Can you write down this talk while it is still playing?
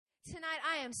tonight,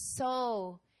 I am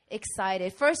so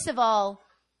excited. First of all,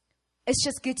 it's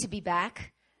just good to be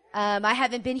back. I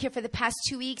haven't been here for the past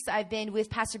 2 weeks. I've been with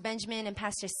Pastor Benjamin and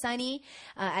Pastor Sunny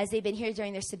as they've been here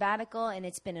during their sabbatical, and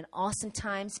it's been an awesome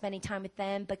time spending time with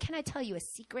them. But can I tell you a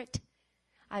secret?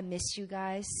 I missed you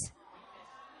guys.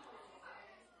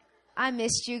 I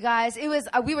missed you guys. It was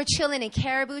we were chilling in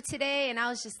Caribou today, and I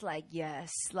was just like,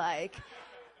 yes, like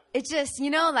it just,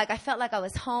 like I felt like I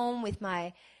was home with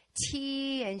my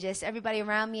tea and just everybody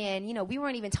around me. And, we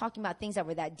weren't even talking about things that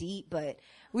were that deep, but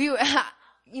we were,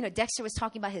 Dexter was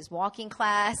talking about his walking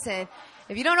class. And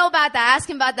if you don't know about that, ask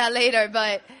him about that later.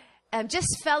 But just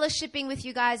fellowshipping with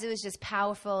you guys, it was just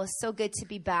powerful. It's so good to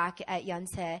be back at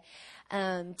Yonsei.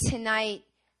 Tonight,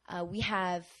 we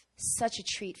have such a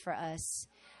treat for us.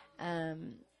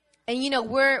 And,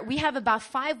 we have about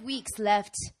 5 weeks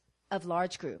left of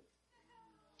large group.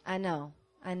 I know.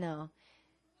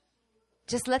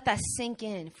 Just let that sink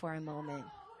in for a moment.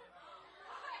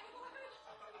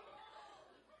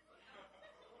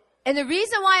 And the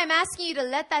reason why I'm asking you to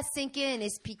let that sink in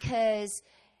is because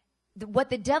what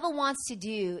the devil wants to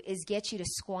do is get you to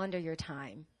squander your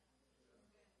time.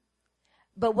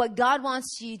 But what God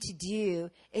wants you to do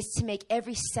is to make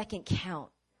every second count.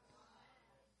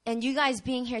 And you guys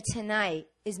being here tonight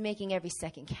is making every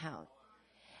second count.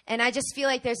 And I just feel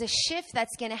like there's a shift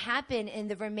that's going to happen in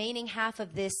the remaining half of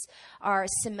our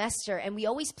semester. And we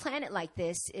always plan it like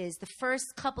this, is the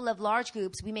first couple of large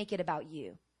groups, we make it about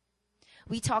you.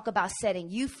 We talk about setting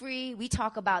you free. We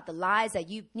talk about the lies that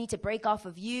you need to break off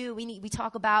of you. We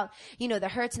talk about, the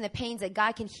hurts and the pains that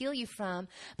God can heal you from.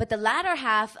 But the latter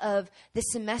half of the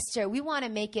semester, we want to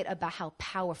make it about how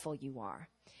powerful you are.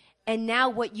 And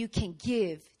now what you can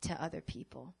give to other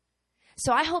people.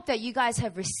 So I hope that you guys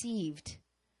have received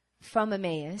from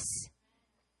Emmaus.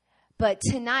 But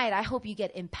tonight, I hope you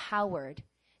get empowered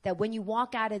that when you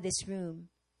walk out of this room,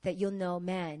 that you'll know,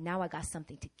 man, now I got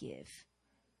something to give.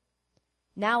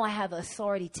 Now I have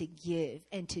authority to give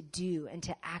and to do and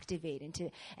to activate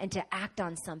and to act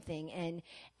on something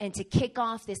and to kick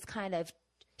off this kind of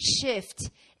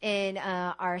shift in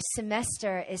our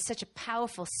semester is such a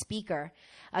powerful speaker.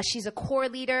 She's a core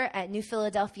leader at New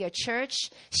Philadelphia Church.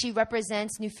 She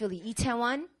represents New Philly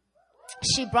Itaewon.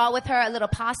 She brought with her a little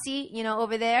posse,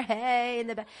 over there. Hey, in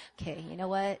the back. Okay, you know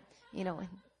what?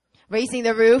 Raising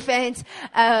the roof. And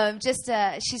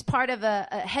she's part of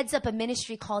heads up a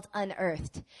ministry called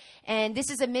Unearthed. And this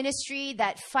is a ministry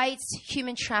that fights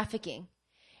human trafficking.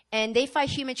 And they fight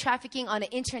human trafficking on an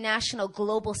international,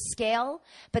 global scale.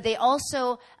 But they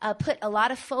also put a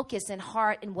lot of focus and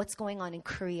heart in what's going on in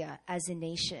Korea as a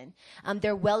nation.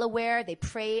 They're well aware. They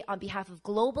pray on behalf of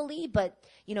globally. But,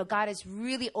 God has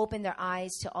really opened their eyes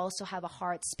to also have a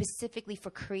heart specifically for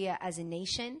Korea as a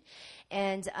nation.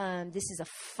 And this is a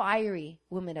fiery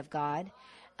woman of God.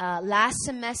 Last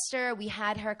semester, we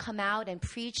had her come out and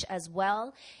preach as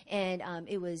well. And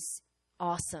it was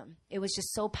awesome. It was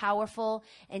just so powerful.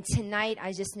 And tonight,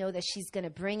 I just know that she's going to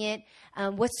bring it.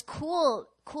 What's cool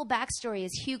backstory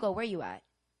is Hugo. Where are you at?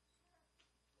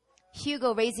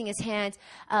 Hugo raising his hand.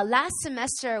 Last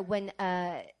semester when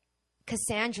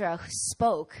Cassandra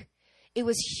spoke, it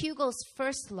was Hugo's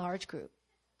first large group.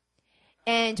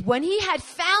 And when he had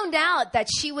found out that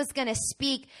she was going to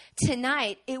speak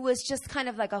tonight, it was just kind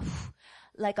of like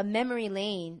a memory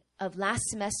lane of last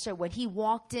semester when he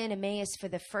walked in Emmaus for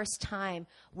the first time.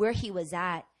 Where he was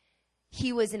at,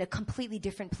 he was in a completely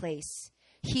different place.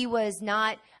 He was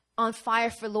not on fire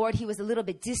for Lord. He was a little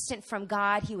bit distant from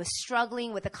God. He was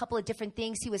struggling with a couple of different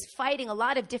things. He was fighting a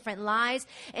lot of different lies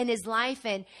in his life.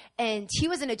 And he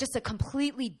was in just a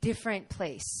completely different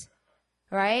place,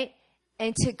 right?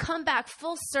 And to come back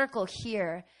full circle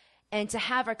here and to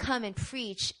have her come and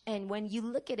preach. And when you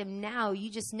look at him now, you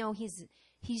just know he's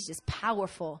just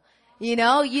powerful.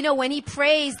 When he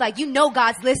prays,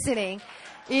 God's listening.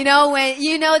 When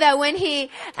he,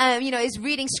 is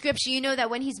reading scripture, that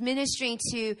when he's ministering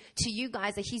to you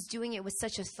guys, that he's doing it with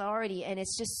such authority. And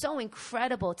it's just so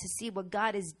incredible to see what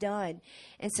God has done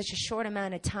in such a short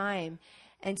amount of time.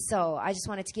 And so I just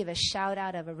wanted to give a shout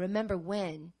out of remember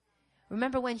when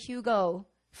Hugo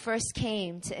first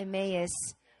came to Emmaus,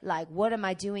 what am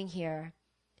I doing here?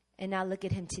 And now look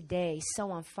at him today,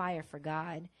 so on fire for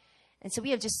God. And so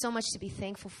we have just so much to be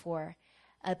thankful for.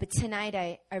 But tonight,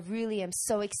 I really am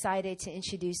so excited to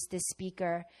introduce this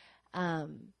speaker.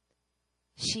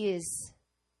 She is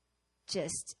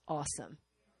just awesome.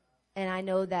 And I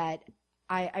know that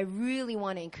I really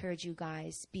want to encourage you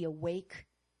guys, be awake,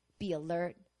 be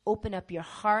alert, open up your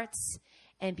hearts,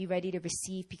 and be ready to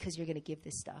receive because you're going to give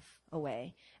this stuff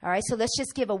away. All right, so let's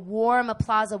just give a warm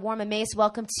applause, a warm amaze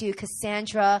welcome to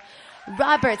Cassandra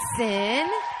Robertson.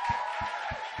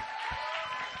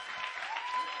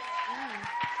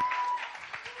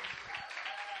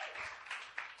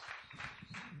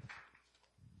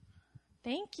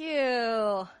 Thank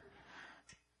you.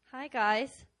 Hi,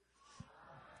 guys.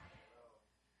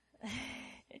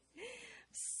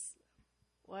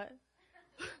 What?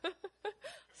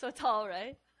 So tall,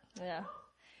 right? Yeah.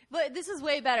 But this is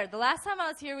way better. The last time I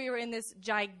was here, we were in this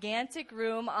gigantic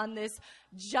room on this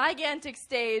gigantic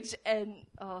stage, and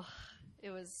it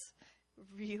was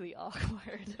really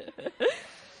awkward.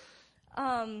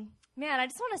 Man, I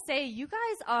just want to say, you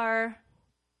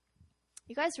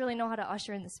guys really know how to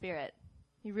usher in the Spirit.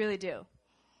 You really do.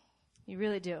 You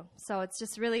really do. So it's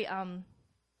just really, a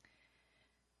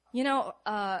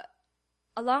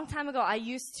long time ago, I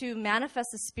used to manifest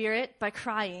the Spirit by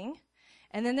crying.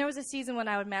 And then there was a season when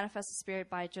I would manifest the Spirit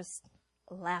by just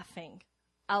laughing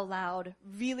out loud,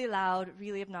 really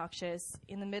obnoxious,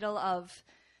 in the middle of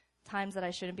times that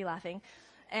I shouldn't be laughing.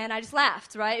 And I just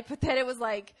laughed, right? But then it was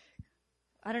like,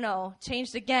 I don't know,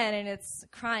 changed again, and it's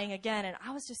crying again. And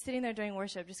I was just sitting there during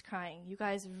worship, just crying. You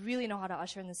guys really know how to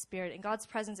usher in the Spirit, and God's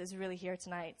presence is really here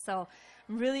tonight. So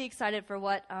I'm really excited for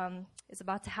what is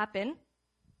about to happen.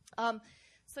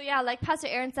 Like Pastor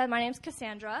Aaron said, my name's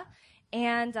Cassandra,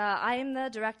 and I am the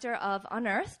director of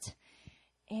Unearthed.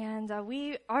 And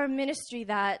we are a ministry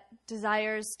that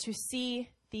desires to see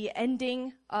the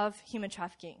ending of human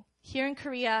trafficking here in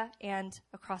Korea and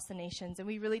across the nations. And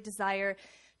we really desire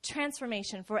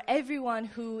transformation for everyone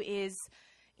who is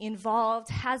involved,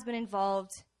 has been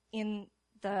involved in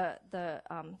the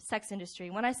sex industry.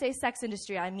 When I say sex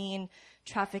industry, I mean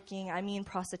trafficking, I mean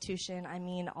prostitution, I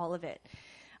mean all of it.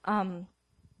 Let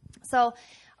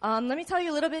me tell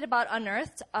you a little bit about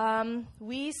Unearthed.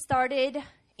 We started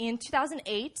in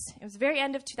 2008. It was the very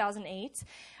end of 2008.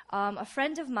 A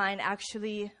friend of mine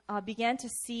actually began to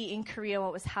see in Korea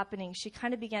what was happening. She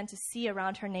kind of began to see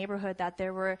around her neighborhood that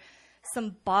there were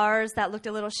some bars that looked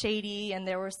a little shady, and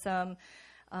there were some,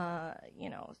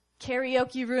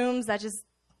 karaoke rooms that just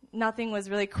nothing was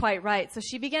really quite right. So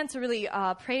she began to really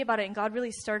pray about it, and God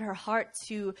really stirred her heart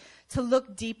to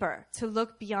look deeper, to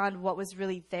look beyond what was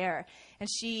really there. And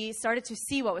she started to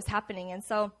see what was happening. And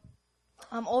so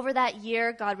over that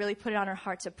year, God really put it on her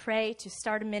heart to pray, to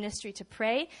start a ministry to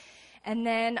pray. And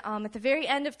then at the very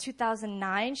end of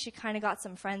 2009, she kind of got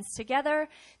some friends together.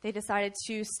 They decided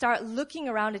to start looking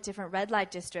around at different red light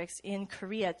districts in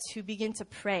Korea to begin to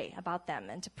pray about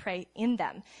them and to pray in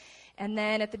them. And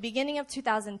then at the beginning of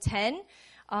 2010,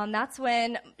 that's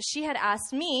when she had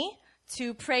asked me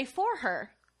to pray for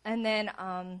her. And then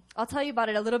I'll tell you about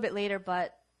it a little bit later,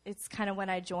 but it's kind of when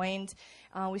I joined.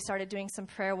 We started doing some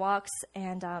prayer walks.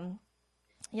 And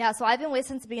so I've been with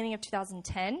since the beginning of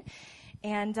 2010.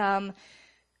 And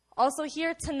also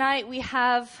here tonight, we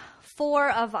have 4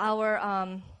 of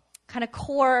our kind of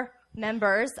core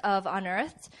members of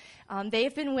Unearthed.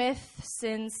 They've been with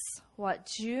since,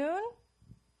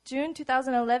 June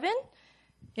 2011?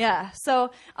 Yeah,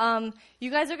 so you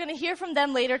guys are going to hear from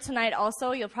them later tonight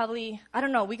also. You'll probably, I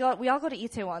don't know, we all go to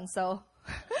Itaewon, so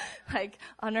like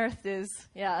Unearthed is,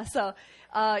 yeah. So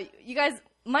you guys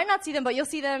might not see them, but you'll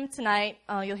see them tonight.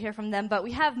 You'll hear from them. But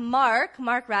we have Mark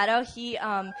Ratto. He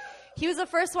was the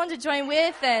first one to join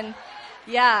with, and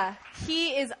yeah,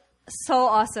 he is so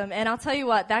awesome. And I'll tell you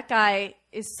what, that guy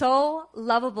is so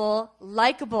lovable,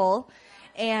 likable,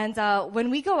 and when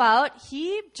we go out,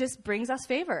 he just brings us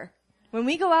favor. When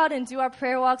we go out and do our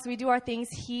prayer walks, we do our things,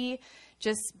 he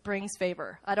just brings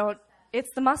favor. It's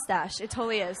the mustache. It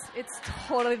totally is. It's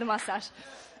totally the mustache.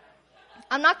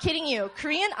 I'm not kidding you.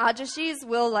 Korean ajashis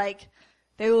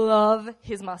they love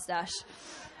his mustache.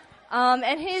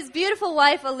 And his beautiful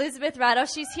wife, Elizabeth Ratto,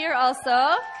 she's here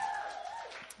also.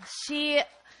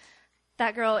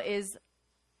 That girl is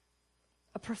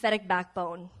a prophetic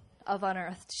backbone of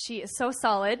Unearthed. She is so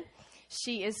solid.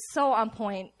 She is so on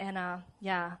point. And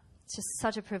it's just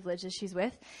such a privilege that she's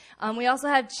with. We also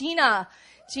have Gina.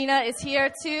 Gina is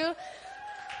here too.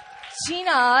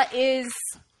 Gina is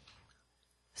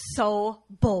so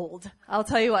bold. I'll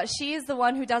tell you what, she is the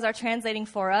one who does our translating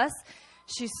for us.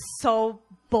 She's so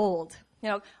bold.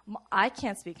 I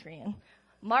can't speak Korean.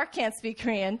 Mark can't speak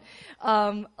Korean.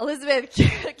 Elizabeth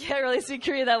can't really speak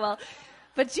Korean that well.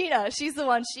 But Gina, she's the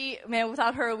one.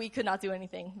 Without her, we could not do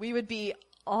anything. We would be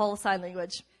all sign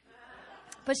language.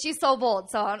 But she's so bold.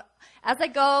 So as I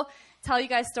go tell you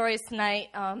guys stories tonight,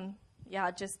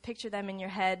 just picture them in your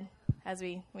head as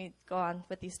we go on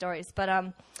with these stories.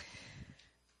 But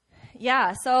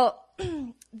so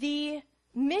the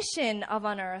mission of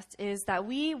Unearthed is that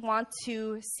we want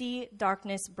to see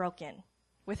darkness broken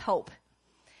with hope.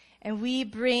 And we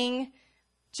bring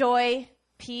joy,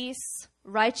 peace,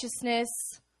 righteousness,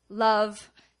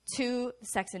 love to the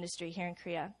sex industry here in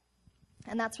Korea.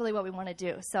 And that's really what we want to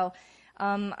do. So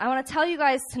I want to tell you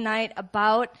guys tonight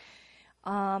about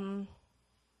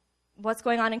what's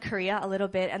going on in Korea a little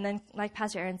bit. And then, like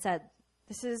Pastor Aaron said,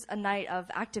 this is a night of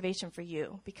activation for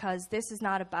you, because this is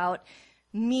not about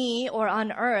me or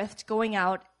Unearthed going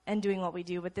out and doing what we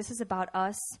do, but this is about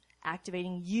us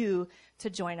activating you to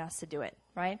join us to do it,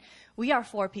 right? We are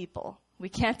 4 people. We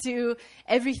can't do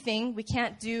everything. We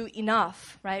can't do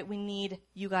enough, right? We need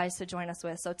you guys to join us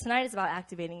with. So tonight is about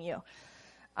activating you.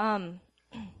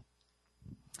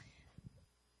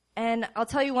 And I'll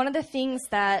tell you, one of the things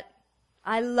that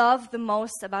I love the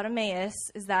most about Emmaus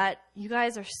is that you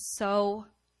guys are so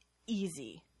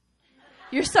easy.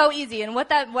 You're so easy. And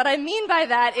what I mean by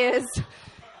that is,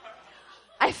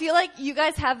 I feel like you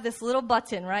guys have this little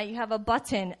button, right? You have a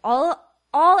button. All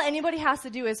anybody has to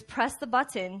do is press the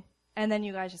button, and then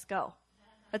you guys just go.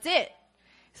 That's it.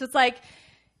 So it's like,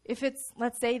 if it's,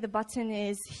 let's say the button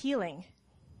is healing.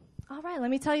 All right, let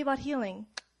me tell you about healing.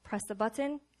 Press the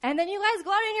button, and then you guys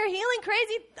go out and you're healing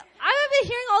crazy. I've been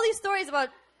hearing all these stories about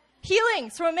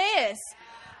healings from Emmaus.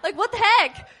 Like, what the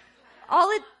heck? All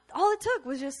it took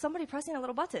was just somebody pressing a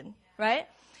little button, right?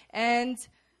 And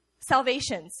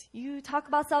salvations. You talk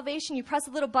about salvation, you press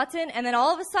a little button, and then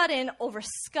all of a sudden, over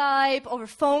Skype, over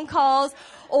phone calls,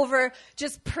 over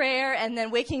just prayer, and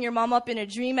then waking your mom up in a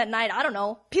dream at night, I don't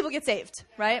know, people get saved,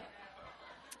 right?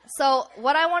 So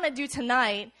what I want to do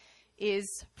tonight is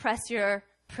press your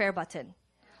prayer button.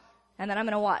 And then I'm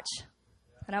going to watch.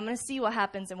 And I'm going to see what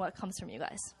happens and what comes from you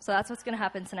guys. So that's what's going to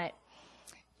happen tonight.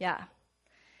 Yeah.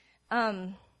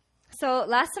 So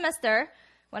last semester,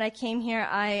 when I came here,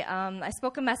 I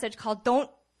spoke a message called "Don't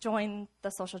Join the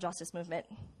Social Justice Movement."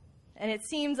 And it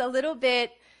seems a little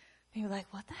bit, maybe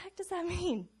like, what the heck does that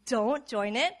mean? Don't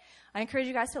join it. I encourage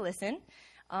you guys to listen.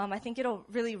 I think it'll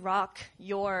really rock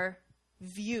your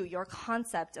view, your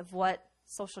concept of what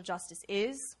social justice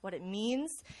is, what it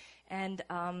means, and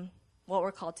what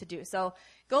we're called to do. So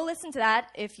go listen to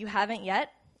that if you haven't yet.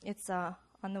 It's on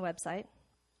the website.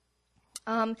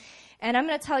 And I'm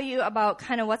going to tell you about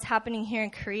kind of what's happening here in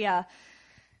Korea.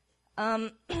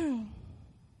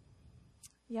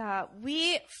 Yeah,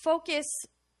 we focus,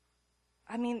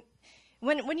 I mean,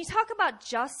 when you talk about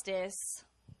justice,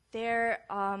 there,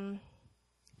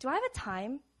 do I have a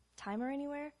timer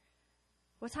anywhere?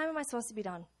 What time am I supposed to be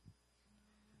done?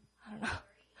 I don't know.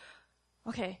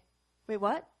 Okay. Wait,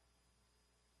 what?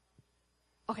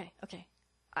 Okay,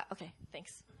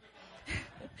 thanks.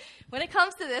 When it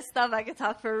comes to this stuff, I could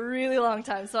talk for a really long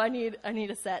time, so I need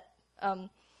a set.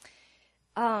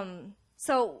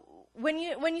 So when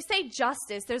you say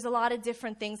justice, there's a lot of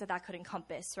different things that could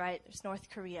encompass, right? There's North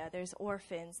Korea, there's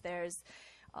orphans, there's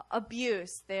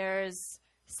abuse, there's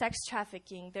sex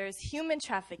trafficking, there's human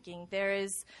trafficking, there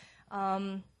is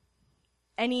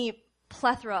any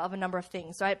plethora of a number of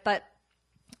things, right? But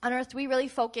Unearthed, we really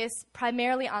focus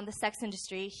primarily on the sex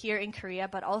industry here in Korea,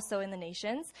 but also in the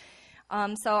nations.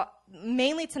 So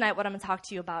mainly tonight, what I'm going to talk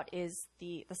to you about is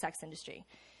the sex industry.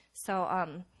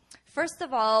 So first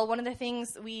of all, one of the things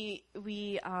we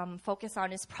focus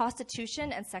on is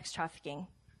prostitution and sex trafficking.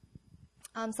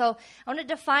 So I want to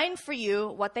define for you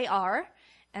what they are,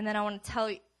 and then I want to tell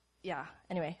you,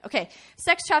 okay.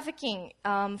 Sex trafficking,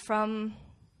 from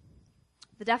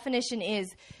the definition,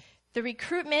 is the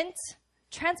recruitment,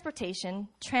 transportation,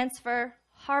 transfer,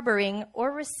 harboring,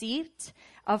 or receipt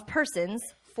of persons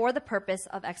for the purpose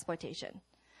of exploitation.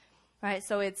 Right?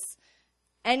 So it's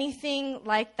anything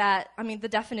like that. I mean, the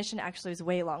definition actually is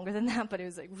way longer than that, but it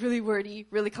was like really wordy,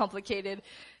 really complicated.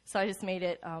 So I just made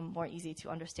it more easy to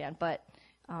understand. But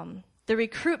the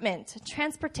recruitment,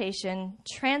 transportation,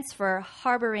 transfer,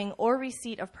 harboring, or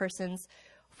receipt of persons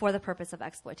for the purpose of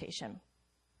exploitation.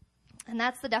 And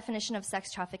that's the definition of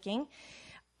sex trafficking.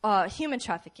 Human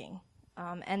trafficking.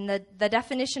 And the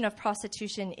definition of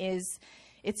prostitution is,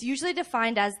 it's usually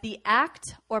defined as the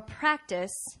act or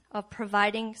practice of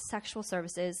providing sexual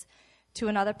services to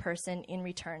another person in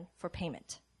return for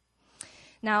payment.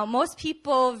 Now, most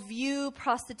people view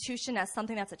prostitution as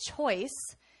something that's a choice,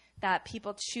 that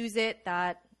people choose it,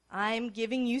 that I'm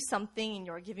giving you something and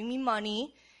you're giving me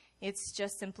money. It's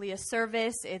just simply a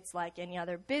service. It's like any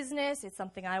other business. It's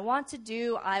something I want to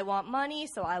do. I want money,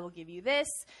 so I will give you this.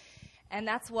 And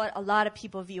that's what a lot of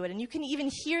people view it. And you can even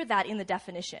hear that in the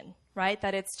definition, right?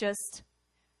 That it's just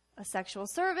a sexual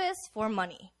service for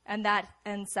money. And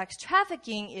sex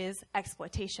trafficking is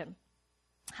exploitation.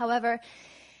 However,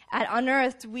 at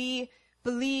Unearthed, we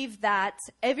believe that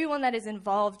everyone that is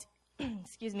involved,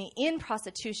 in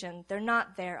prostitution, they're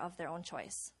not there of their own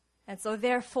choice. And so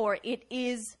therefore it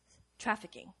is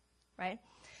trafficking, right?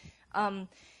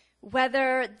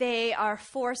 Whether they are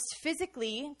forced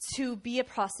physically to be a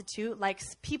prostitute, like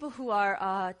people who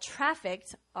are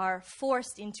trafficked are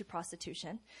forced into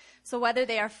prostitution. So whether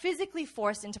they are physically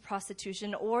forced into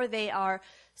prostitution or they are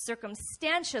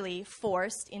circumstantially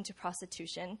forced into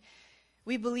prostitution,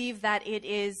 we believe that it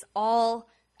is all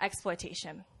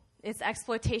exploitation. It's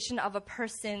exploitation of a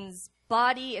person's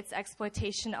body, it's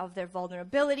exploitation of their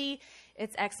vulnerability,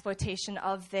 it's exploitation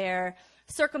of their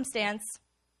circumstance.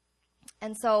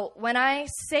 And so when I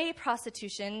say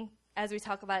prostitution, as we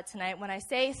talk about it tonight, when I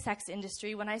say sex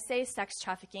industry, when I say sex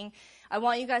trafficking, I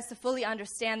want you guys to fully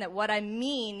understand that what I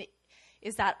mean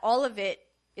is that all of it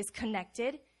is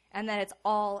connected and that it's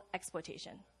all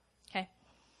exploitation. Okay?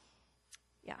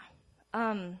 Yeah.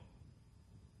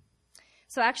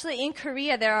 So actually in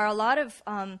Korea, there are a lot of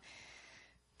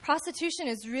prostitution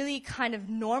is really kind of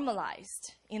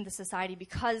normalized in the society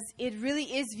because it really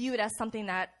is viewed as something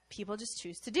that people just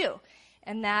choose to do.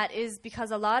 And that is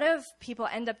because a lot of people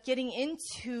end up getting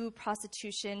into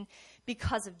prostitution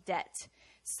because of debt.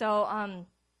 So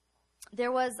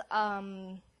there was,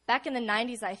 back in the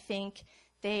 90s, I think,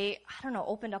 they,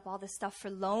 opened up all this stuff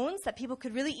for loans, that people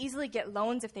could really easily get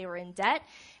loans if they were in debt.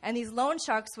 And these loan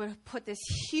sharks would put this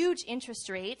huge interest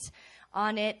rate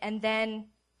on it, and then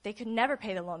they could never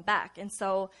pay the loan back. And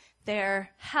so their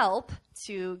help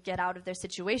to get out of their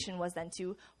situation was then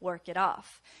to work it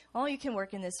off. Oh, you can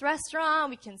work in this restaurant,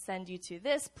 we can send you to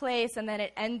this place, and then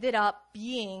it ended up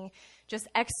being just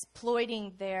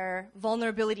exploiting their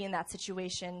vulnerability in that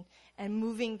situation and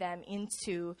moving them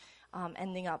into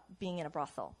ending up being in a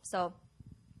brothel. So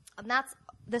that's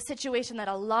the situation that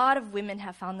a lot of women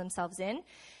have found themselves in,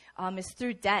 is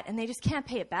through debt, and they just can't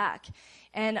pay it back.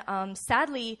 And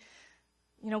sadly,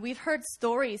 we've heard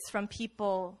stories from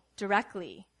people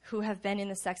directly who have been in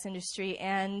the sex industry,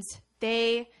 and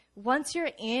once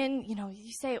you're in,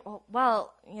 you say,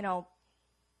 well,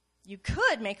 you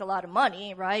could make a lot of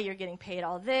money, right? You're getting paid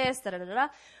all this, da-da-da-da.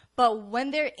 But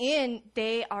when they're in,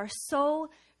 they are so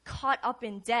caught up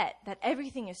in debt that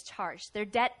everything is charged. Their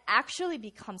debt actually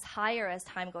becomes higher as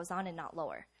time goes on and not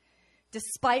lower,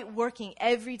 despite working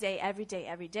every day,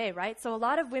 right? So a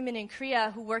lot of women in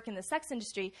Korea who work in the sex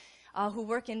industry, who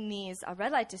work in these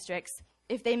red light districts,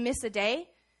 if they miss a day,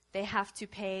 they have to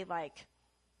pay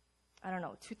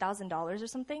 $2,000 or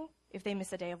something if they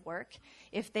miss a day of work.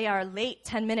 If they are late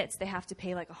 10 minutes, they have to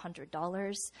pay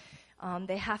 $100.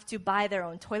 They have to buy their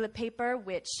own toilet paper,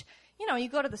 which, you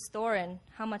go to the store and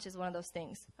how much is one of those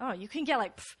things? Oh, you can get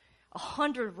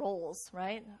 100 rolls,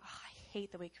 right? Oh, I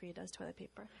hate the way Korea does toilet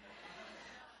paper.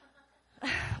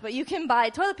 But you can buy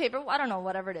toilet paper,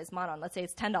 whatever it is, Manon, let's say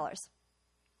it's $10.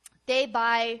 They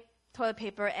buy toilet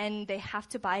paper and they have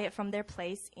to buy it from their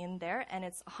place in there, and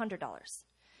it's $100,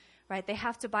 right? They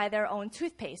have to buy their own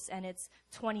toothpaste, and it's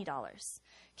 $20.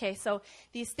 Okay, so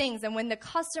these things, and when the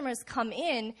customers come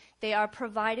in, they are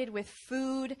provided with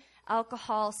food,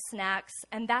 alcohol, snacks,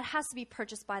 and that has to be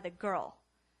purchased by the girl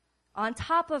on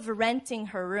top of renting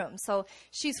her room. So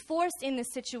she's forced in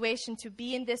this situation to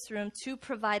be in this room, to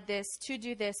provide this, to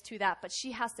do this, to that, but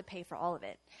she has to pay for all of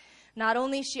it. Not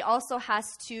only, she also has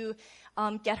to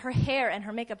get her hair and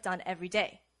her makeup done every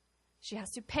day. She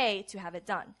has to pay to have it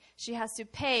done. She has to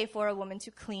pay for a woman to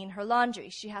clean her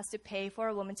laundry. She has to pay for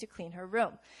a woman to clean her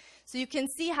room. So you can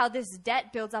see how this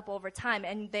debt builds up over time,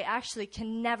 and they actually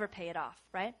can never pay it off,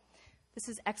 right? This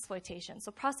is exploitation.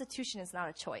 So prostitution is not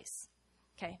a choice,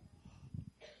 okay?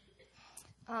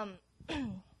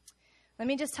 Let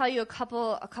me just tell you a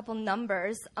couple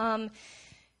numbers.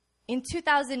 In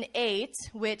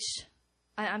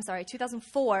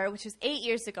 2004, which was 8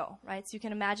 years ago, right? So you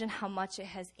can imagine how much it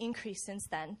has increased since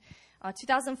then.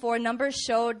 2004, numbers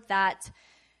showed that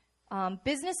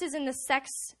businesses in the sex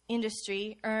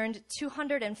industry earned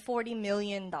 $240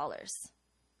 million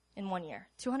in 1 year.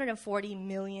 $240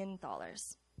 million.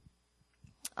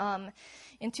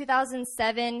 In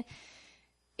 2007,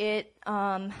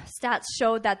 stats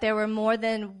showed that there were more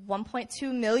than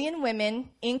 1.2 million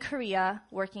women in Korea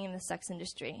working in the sex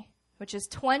industry, which is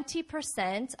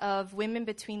 20% of women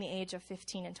between the age of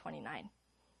 15 and 29.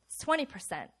 It's 20%.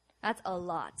 That's a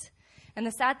lot. And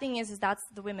the sad thing is that's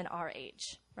the women our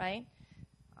age, right?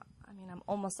 I mean, I'm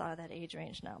almost out of that age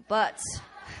range now, but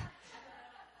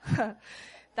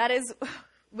that is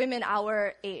women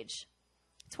our age.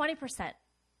 20%.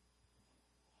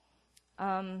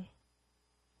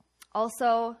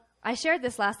 Also, I shared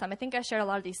this last time. I think I shared a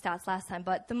lot of these stats last time,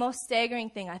 but the most staggering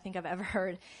thing I think I've ever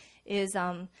heard is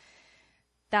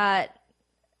that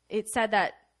it said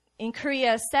that in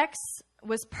Korea, sex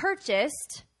was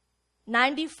purchased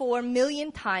 94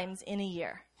 million times in a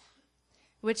year,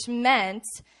 which meant,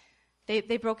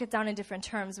 they broke it down in different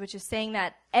terms, which is saying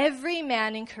that every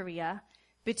man in Korea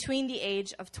between the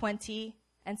age of 20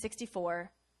 and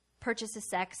 64 purchases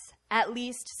sex at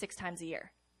least 6 times a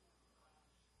year.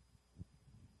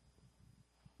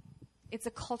 It's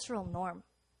a cultural norm,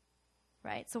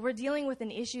 right? So we're dealing with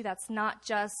an issue that's not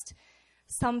just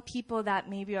some people that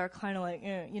maybe are kind of like,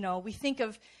 we think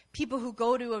of people who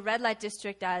go to a red light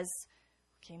district as,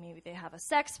 okay, maybe they have a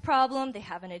sex problem, they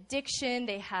have an addiction,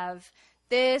 they have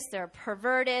this, they're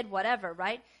perverted, whatever,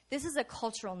 right? This is a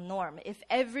cultural norm. If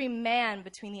every man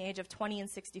between the age of 20 and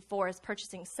 64 is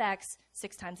purchasing sex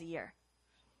 6 times a year.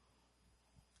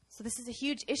 So this is a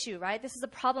huge issue, right? This is a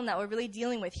problem that we're really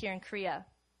dealing with here in Korea.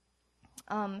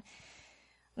 Let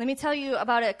me tell you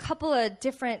about a couple of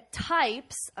different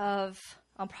types of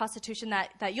prostitution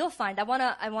that you'll find. I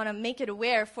wanna make it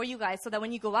aware for you guys so that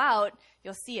when you go out,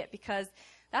 you'll see it, because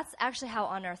that's actually how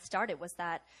Unearthed started, was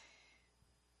that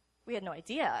we had no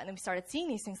idea, and then we started seeing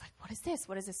these things like, what is this?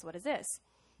 What is this? What is this?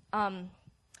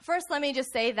 First, let me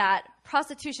just say that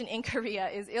prostitution in Korea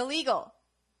is illegal.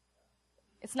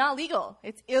 It's not legal.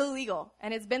 It's illegal,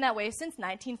 and it's been that way since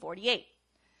 1948.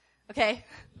 Okay?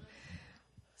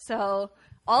 So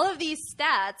all of these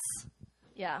stats,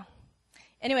 yeah.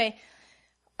 Anyway,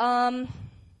 I'm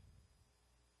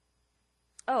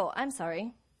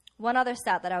sorry. One other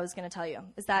stat that I was going to tell you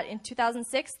is that in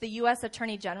 2006, the U.S.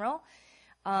 Attorney General,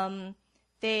 South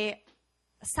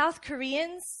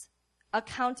Koreans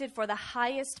accounted for the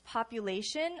highest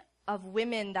population of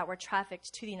women that were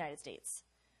trafficked to the United States.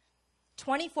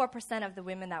 24% of the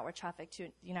women that were trafficked to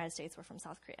the United States were from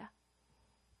South Korea.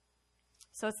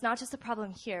 So it's not just a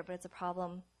problem here, but it's a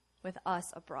problem with us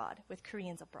abroad, with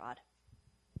Koreans abroad.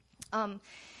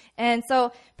 And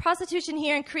so prostitution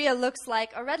here in Korea looks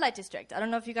like a red light district. I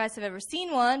don't know if you guys have ever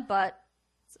seen one, but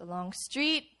it's a long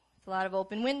street, a lot of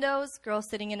open windows, girls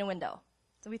sitting in a window.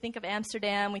 So we think of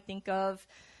Amsterdam, we think of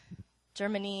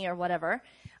Germany or whatever.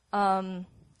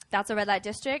 That's a red light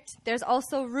district. There's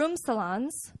also room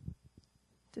salons.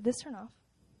 Did this turn off?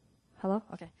 Hello?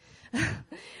 Okay.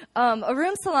 A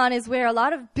room salon is where a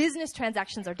lot of business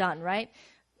transactions are done, right?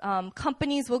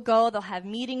 Companies will go, they'll have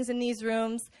meetings in these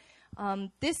rooms.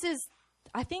 This is,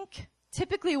 I think,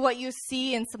 typically what you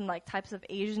see in some like types of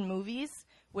Asian movies,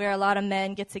 where a lot of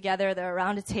men get together, they're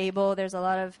around a table, there's a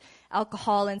lot of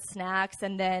alcohol and snacks,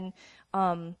 and then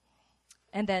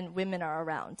women are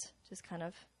around. Just kind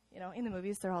of, in the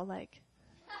movies, they're all like,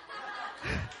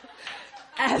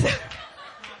 as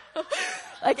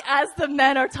the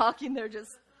men are talking, they're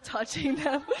just touching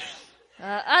them.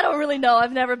 I don't really know.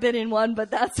 I've never been in one,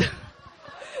 but that's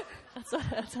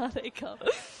how they go.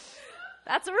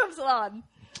 That's a room salon.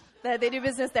 They do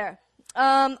business there.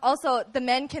 Also, the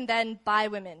men can then buy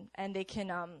women, and they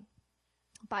can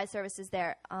buy services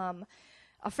there.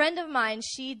 A friend of mine,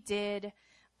 she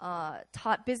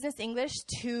taught business English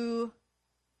to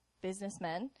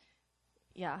businessmen.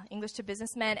 Yeah, English to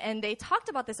businessmen. And they talked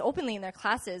about this openly in their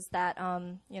classes, that,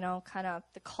 kind of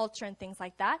the culture and things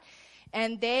like that.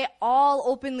 And they all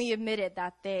openly admitted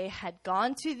that they had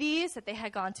gone to these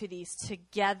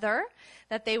together,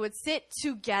 that they would sit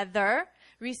together,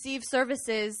 receive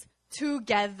services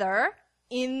together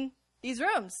in these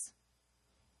rooms.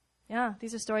 Yeah,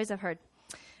 these are stories I've heard.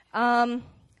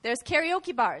 There's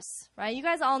karaoke bars, right? You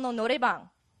guys all know 노래방.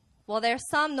 Well, there's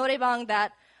some 노래방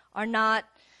that are not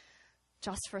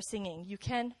just for singing. You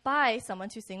can buy someone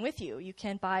to sing with you. You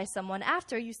can buy someone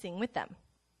after you sing with them.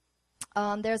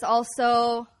 There's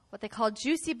also what they call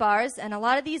juicy bars, and a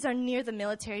lot of these are near the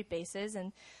military bases,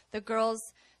 and the girls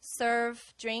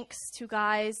serve drinks to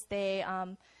guys. They,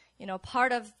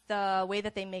 part of the way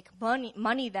that they make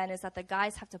money then is that the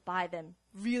guys have to buy them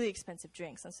really expensive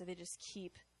drinks, and so they just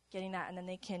keep getting that, and then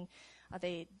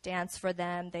they dance for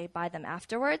them, they buy them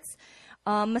afterwards.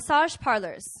 Massage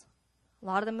parlors. A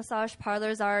lot of the massage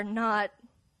parlors are not,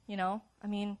 I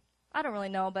don't really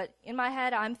know, but in my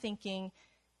head I'm thinking,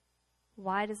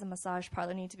 why does a massage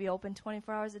parlor need to be open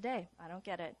 24 hours a day? I don't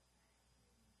get it.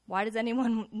 Why does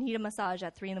anyone need a massage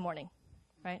at 3 a.m,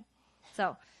 right?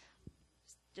 So,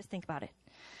 just think about it.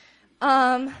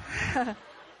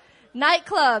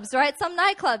 Nightclubs, right? Some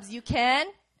nightclubs, you can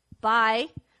buy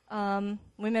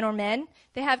women or men.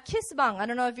 They have kissbang. I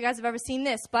don't know if you guys have ever seen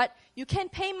this, but you can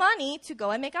pay money to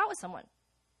go and make out with someone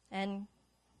and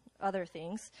other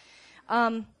things.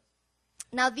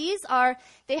 Now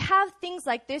they have things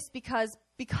like this because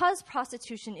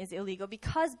prostitution is illegal,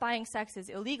 because buying sex is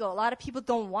illegal. A lot of people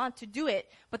don't want to do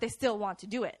it, but they still want to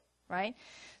do it, right?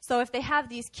 So if they have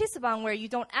these kisabang where you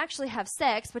don't actually have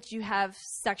sex, but you have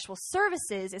sexual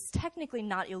services, it's technically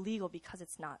not illegal because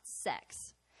it's not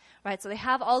sex, right? So they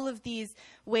have all of these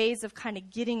ways of kind of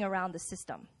getting around the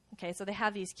system, okay? So they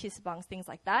have these kisabangs, things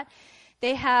like that.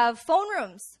 They have phone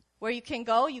rooms where you can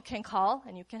go, you can call,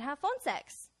 and you can have phone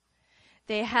sex.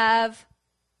 They have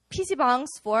PCbangs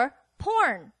for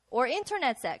porn or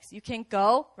internet sex. You can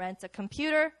go, rent a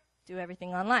computer, do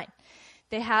everything online.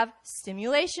 They have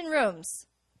stimulation rooms.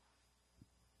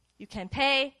 You can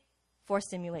pay for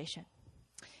stimulation.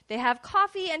 They have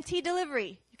coffee and tea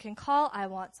delivery. You can call, I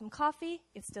want some coffee.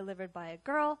 It's delivered by a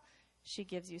girl. She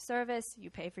gives you service. You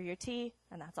pay for your tea,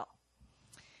 and that's all.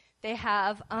 They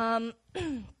have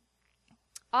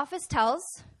office tells,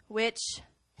 which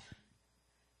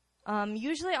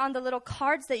usually on the little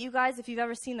cards that you guys, if you've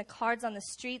ever seen the cards on the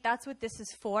street, that's what this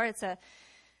is for.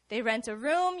 They rent a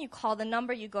room, you call the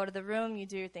number, you go to the room, you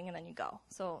do your thing, and then you go.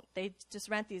 So they just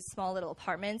rent these small little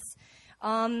apartments.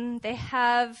 They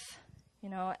have,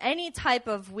 any type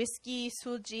of whiskey,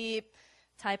 suljip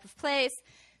type of place.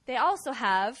 They also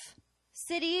have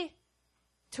city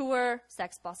tour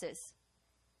sex buses.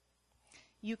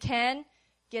 You can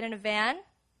get in a van.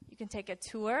 You can take a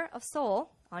tour of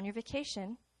Seoul on your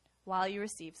vacation while you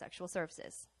receive sexual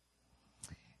services.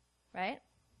 Right?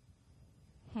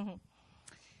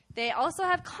 They also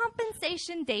have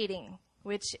compensation dating,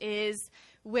 which is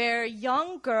where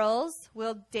young girls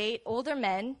will date older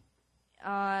men,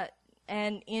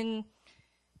 and in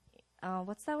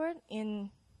what's that word? In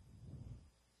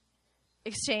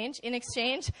exchange,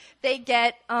 they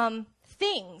get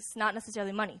things, not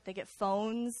necessarily money. They get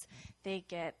phones, they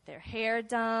get their hair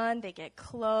done, they get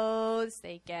clothes,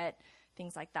 they get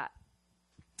things like that.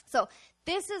 So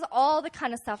this is all the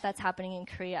kind of stuff that's happening in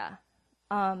Korea.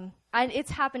 And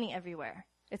it's happening everywhere.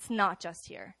 It's not just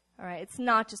here. All right? It's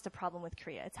not just a problem with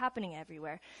Korea. It's happening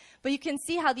everywhere. But you can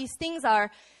see how these things are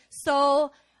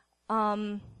so,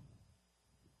 we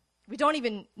don't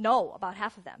even know about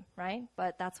half of them, right?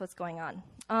 But that's what's going on.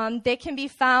 They can be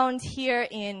found here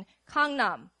in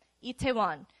Gangnam,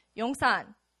 Itaewon,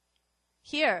 Yongsan,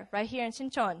 here, right here in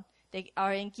Sinchon. They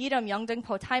are in Gireum,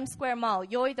 Yeongdeungpo, Times Square Mall,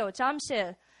 Yeouido,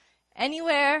 Jamsil.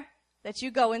 Anywhere that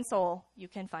you go in Seoul, you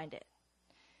can find it.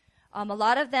 A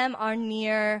lot of them are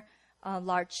near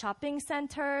large shopping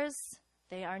centers.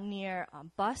 They are near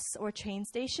bus or train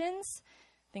stations,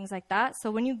 things like that.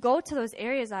 So when you go to those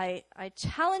areas, I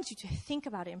challenge you to think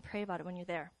about it and pray about it when you're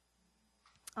there.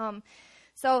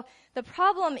 So the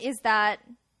problem is that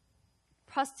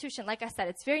prostitution, like I said,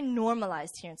 it's very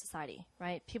normalized here in society,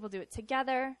 right? People do it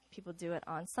together. People do it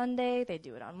on Sunday. They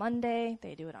do it on Monday.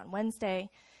 They do it on Wednesday.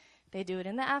 They do it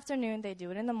in the afternoon. They do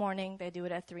it in the morning. They do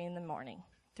it at 3 in the morning.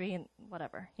 3 and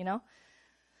whatever,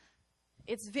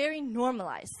 It's very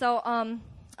normalized. So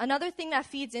another thing that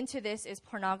feeds into this is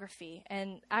pornography.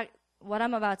 And what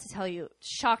I'm about to tell you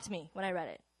shocked me when I read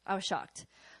it. I was shocked.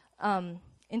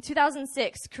 In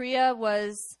 2006, Korea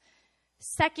was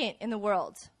second in the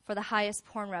world for the highest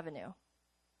porn revenue,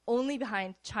 only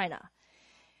behind China.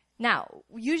 Now,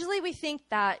 usually we think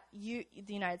that the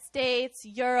United States,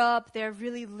 Europe, they're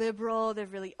really liberal, they're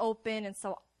really open, and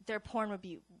so their porn would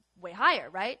be way higher,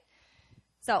 right?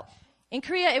 So, in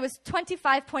Korea, it was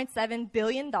 $25.7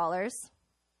 billion.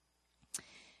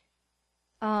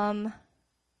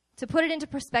 To put it into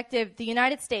perspective, the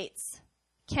United States,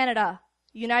 Canada,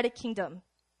 United Kingdom,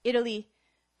 Italy,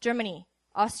 Germany,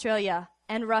 Australia,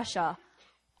 and Russia,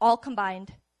 all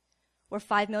combined, were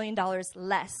 $5 million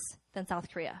less than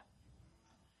South Korea.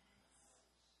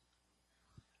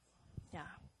 Yeah.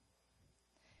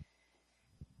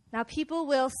 Now, people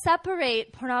will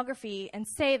separate pornography and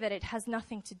say that it has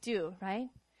nothing to do, right?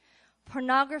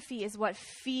 Pornography is what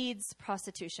feeds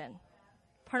prostitution.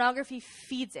 Pornography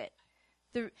feeds it.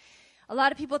 A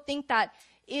lot of people think that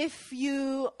if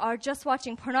you are just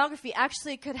watching pornography,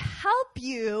 actually it could help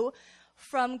you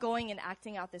from going and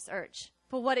acting out this urge.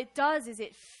 But what it does is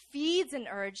it feeds an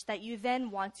urge that you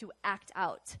then want to act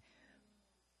out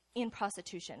in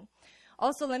prostitution.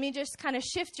 Also, let me just kind of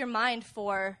shift your mind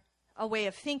for a way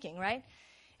of thinking, right?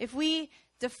 If we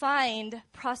defined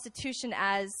prostitution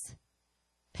as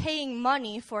paying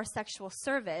money for sexual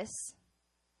service,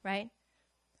 right?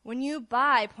 When you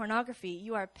buy pornography,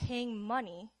 you are paying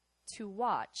money to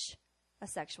watch a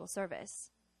sexual service.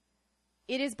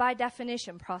 It is by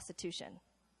definition prostitution.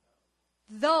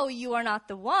 Though you are not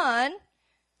the one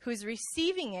who's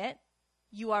receiving it,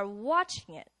 you are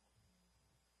watching it.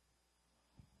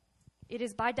 It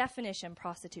is by definition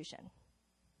prostitution.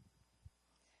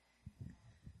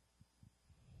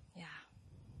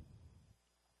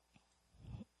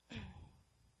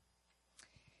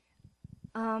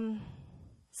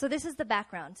 So this is the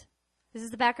background. This is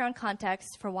the background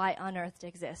context for why Unearthed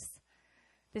exists.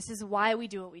 This is why we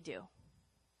do what we do.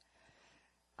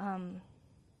 I'm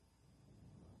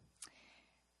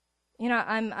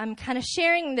kind of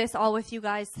sharing this all with you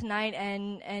guys tonight,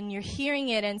 and you're hearing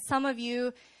it, and some of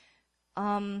you,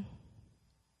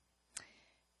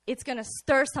 it's going to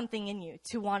stir something in you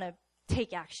to want to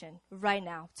take action right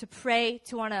now, to pray,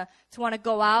 to want to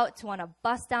go out, to want to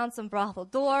bust down some brothel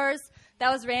doors.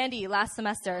 That was Randy last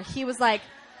semester. He was like,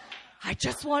 I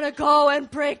just want to go and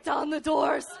break down the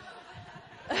doors.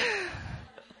 It's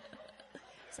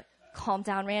like, calm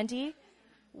down, Randy.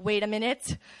 Wait a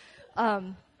minute.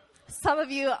 Some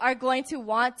of you are going to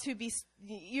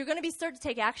you're going to be stirred to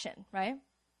take action, right?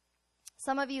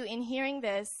 Some of you, in hearing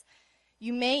this,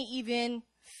 you may even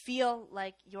feel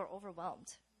like you're overwhelmed.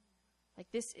 Like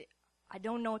I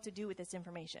don't know what to do with this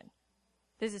information.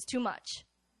 This is too much,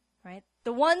 right?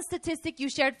 The one statistic you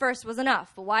shared first was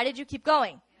enough, but why did you keep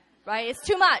going, right? It's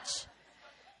too much.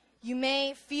 You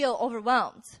may feel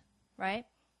overwhelmed, right?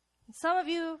 And some of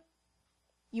you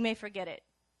may forget it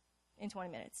in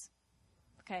 20 minutes,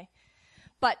 okay?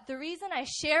 But the reason I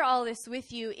share all this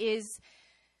with you is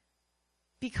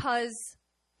because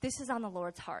this is on the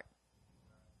Lord's heart.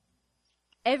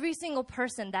 Every single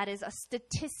person that is a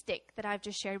statistic that I've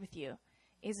just shared with you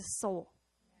is a soul.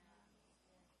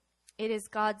 It is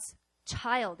God's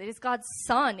child. It is God's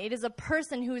son. It is a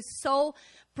person who is so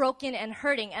broken and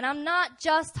hurting. And I'm not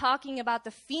just talking about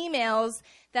the females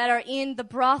that are in the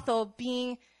brothel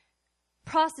being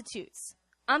prostitutes.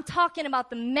 I'm talking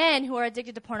about the men who are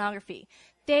addicted to pornography.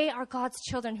 They are God's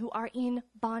children who are in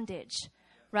bondage,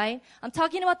 right? I'm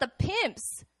talking about the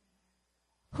pimps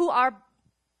who are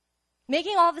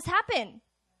making all this happen.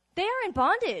 They are in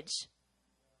bondage.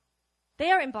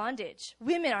 They are in bondage.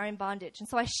 Women are in bondage. And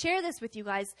so I share this with you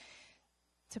guys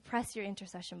to press your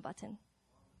intercession button.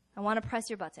 I want to press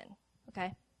your button,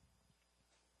 okay?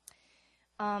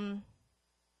 And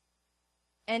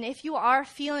if you are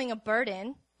feeling a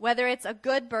burden, whether it's a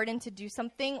good burden to do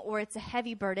something or it's a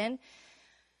heavy burden,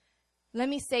 let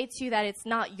me say to you that it's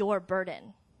not your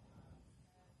burden.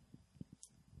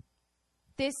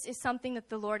 This is something that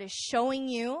the Lord is showing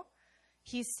you.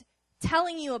 He's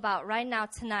telling you about right now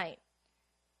tonight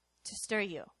to stir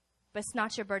you, but it's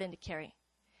not your burden to carry.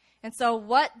 And so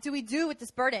what do we do with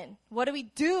this burden? What do we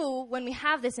do when we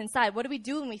have this inside? What do we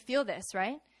do when we feel this,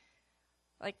 right?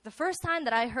 Like the first time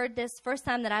that I heard this, first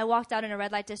time that I walked out in a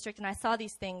red light district and I saw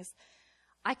these things,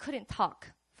 I couldn't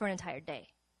talk for an entire day.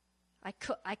 I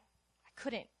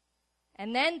couldn't.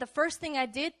 And then the first thing I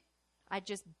did, I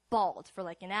just bawled for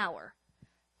like an hour.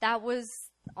 That was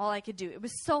all I could do. It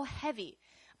was so heavy.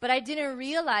 But I didn't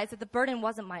realize that the burden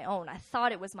wasn't my own. I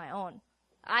thought it was my own.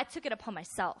 I took it upon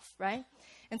myself, right?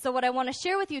 And so what I want to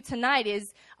share with you tonight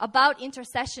is about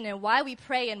intercession and why we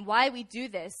pray and why we do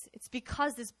this. It's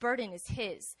because this burden is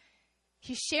His.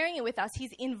 He's sharing it with us.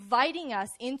 He's inviting us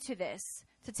into this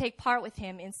to take part with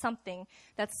Him in something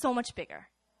that's so much bigger,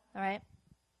 all right?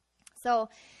 So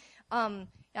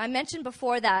I mentioned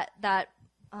before that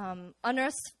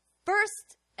Unearth's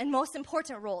first and most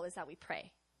important role is that we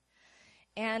pray.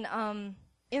 And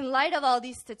in light of all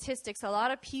these statistics, a lot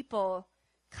of people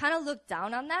kind of look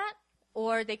down on that,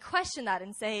 or they question that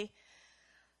and say,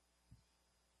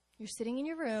 you're sitting in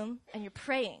your room and you're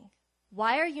praying.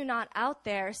 Why are you not out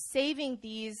there saving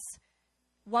these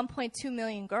 1.2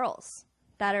 million girls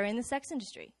that are in the sex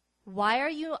industry? Why are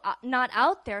you not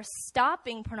out there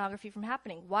stopping pornography from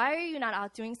happening? Why are you not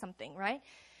out doing something, right?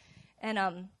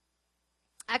 And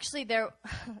actually, there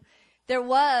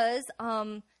was,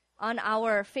 on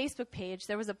our Facebook page,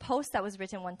 there was a post that was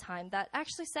written one time that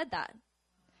actually said that.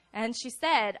 And she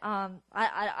said,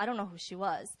 I don't know who she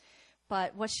was,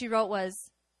 but what she wrote was,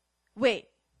 wait,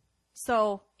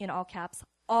 so, in all caps,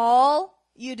 all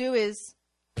you do is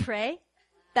pray?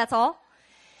 That's all?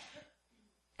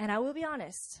 And I will be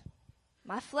honest,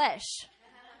 my flesh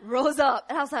rose up,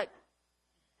 and I was like,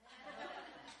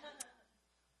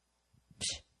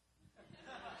 psh.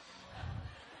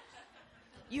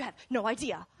 You have no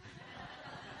idea.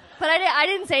 But I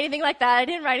didn't say anything like that. I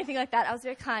didn't write anything like that. I was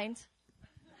very kind.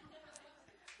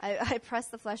 I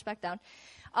pressed the flesh back down.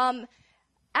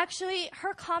 Actually,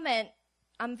 her comment,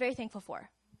 I'm very thankful for.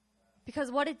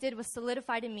 Because what it did was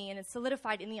solidified in me, and it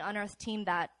solidified in the Unearthed team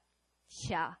that,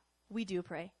 yeah, we do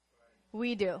pray.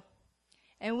 We do.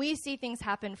 And we see things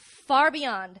happen far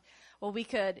beyond what we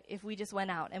could if we just went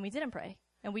out and we didn't pray.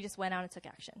 And we just went out and took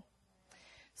action.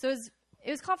 So it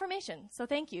was confirmation. So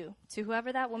thank you to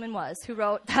whoever that woman was who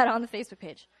wrote that on the Facebook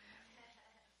page.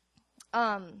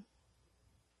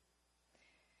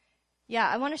 Yeah,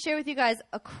 I want to share with you guys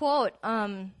a quote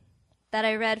that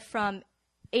I read from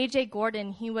A.J.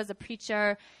 Gordon. He was a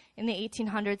preacher in the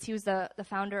 1800s. He was the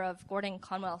founder of Gordon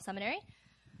Conwell Seminary.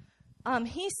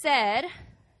 He said,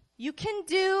 "You can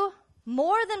do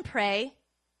more than pray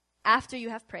after you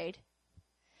have prayed,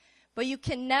 but you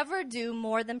can never do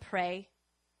more than pray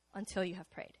until you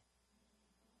have prayed."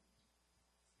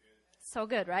 So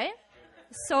good, right?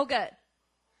 So good.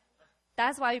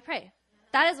 That's why we pray.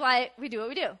 That is why we do what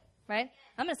we do, right?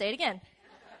 I'm going to say it again.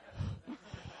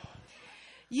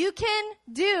 You can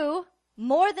do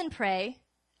more than pray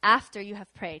after you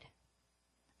have prayed,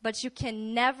 but you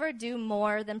can never do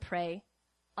more than pray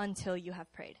until you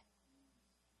have prayed.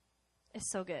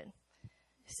 It's so good.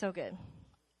 So good.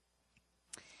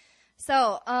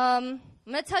 So, I'm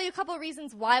going to tell you a couple of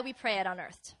reasons why we pray at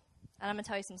Unearthed. And I'm going to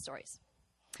tell you some stories.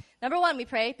 Number one, we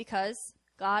pray because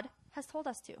God has told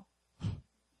us to.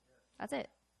 That's it.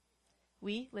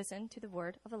 We listen to the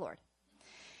word of the Lord.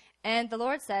 And the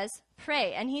Lord says,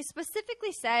 pray. And he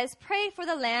specifically says, pray for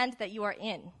the land that you are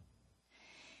in.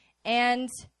 And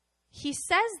he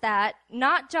says that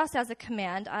not just as a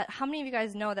command. How many of you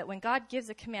guys know that when God gives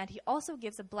a command, he also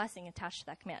gives a blessing attached to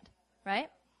that command, right?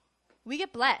 We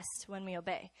get blessed when we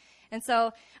obey. And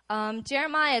so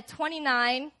Jeremiah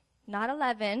 29, not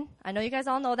 11. I know you guys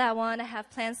all know that one. I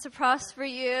have plans to prosper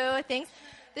you. Things.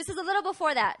 This is a little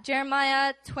before that.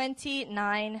 Jeremiah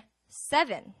 29,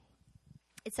 7.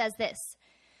 It says this,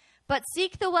 "But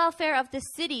seek the welfare of the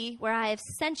city where I have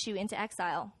sent you into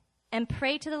exile, and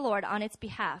pray to the Lord on its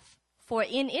behalf, for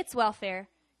in its welfare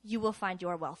you will find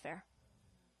your welfare."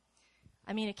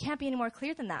 I mean, it can't be any more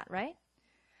clear than that, right?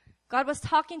 God was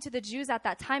talking to the Jews at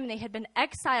that time, and they had been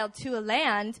exiled to a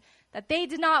land that they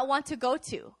did not want to go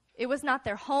to. It was not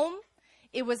their home.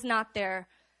 It was not their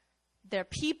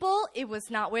people. It was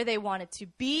not where they wanted to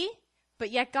be. But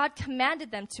yet God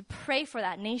commanded them to pray for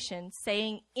that nation,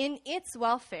 saying, in its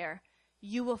welfare,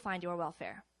 you will find your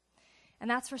welfare. And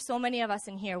that's for so many of us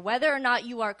in here. Whether or not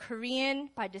you are Korean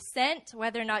by descent,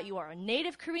 whether or not you are a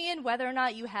native Korean, whether or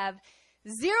not you have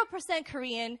 0%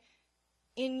 Korean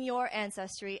in your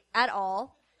ancestry at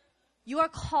all, you are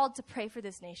called to pray for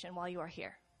this nation while you are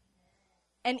here.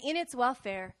 And in its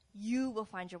welfare, you will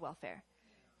find your welfare.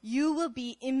 You will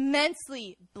be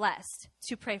immensely blessed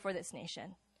to pray for this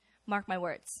nation. Mark my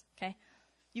words, okay?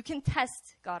 You can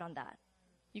test God on that.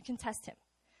 You can test him.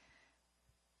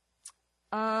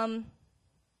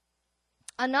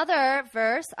 Another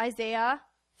verse, Isaiah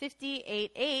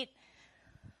 58:8.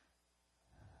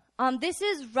 This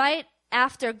is right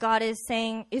after God is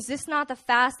saying, "Is this not the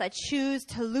fast I choose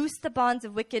to loose the bonds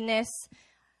of wickedness,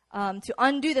 to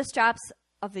undo the straps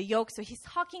of the yoke?" So he's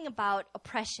talking about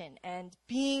oppression and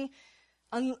being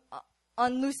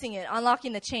unloosing it,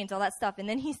 unlocking the chains, all that stuff. And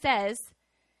then he says,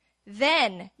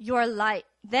 then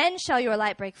shall your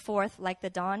light break forth like the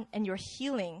dawn, and your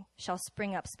healing shall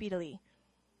spring up speedily.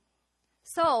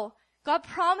 So God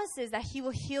promises that he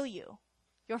will heal you.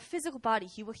 Your physical body,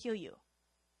 he will heal you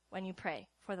when you pray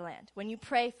for the land. When you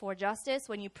pray for justice,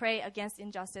 when you pray against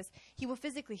injustice, he will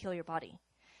physically heal your body.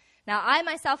 Now, I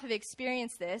myself have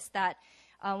experienced this, that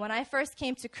when I first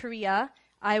came to Korea,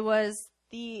 I was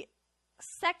the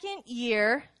second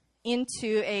year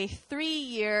into a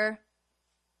 3-year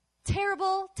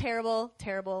terrible,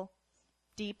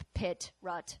 deep pit,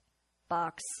 rut,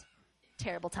 box,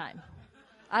 terrible time.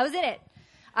 I was in it.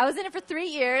 I was in it for 3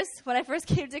 years. When I first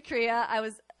came to Korea,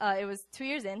 it was 2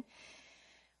 years in.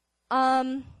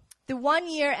 The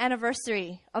 1-year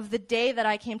anniversary of the day that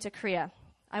I came to Korea,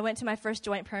 I went to my first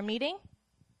joint prayer meeting,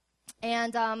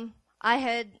 and I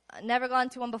had never gone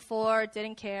to one before,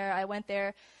 didn't care. I went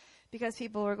there because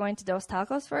people were going to Dos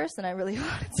Tacos first, and I really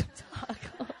wanted some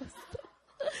tacos.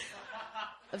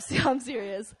 I'm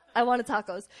serious. I wanted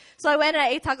tacos. So I went and I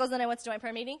ate tacos, and I went to joint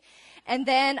prayer meeting. And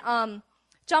then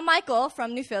John Michael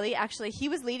from New Philly, actually, he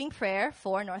was leading prayer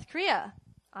for North Korea.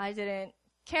 I didn't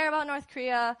care about North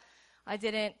Korea. I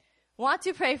didn't want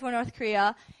to pray for North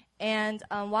Korea. And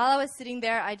while I was sitting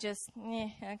there, I just,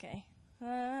 okay.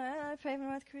 I pray for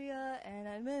North Korea,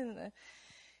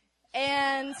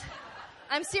 and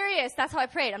I'm serious. That's how I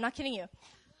prayed. I'm not kidding you.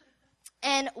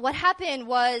 And what happened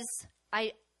was,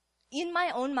 in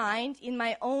my own mind, in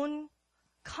my own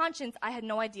conscience, I had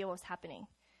no idea what was happening.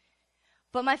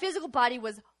 But my physical body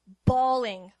was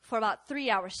bawling for about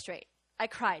 3 hours straight. I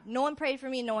cried. No one prayed for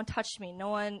me. No one touched me. No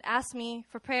one asked me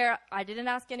for prayer. I didn't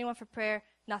ask anyone for prayer.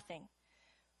 Nothing.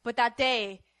 But that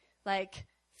day,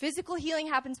 physical healing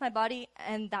happened to my body,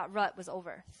 and that rut was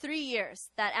over. 3 years.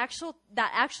 That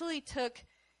actually took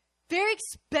very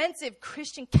expensive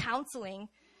Christian counseling.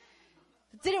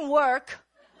 It didn't work.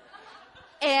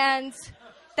 And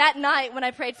that night when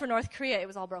I prayed for North Korea, it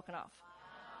was all broken off.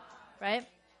 Right?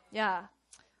 Yeah.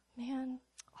 Man,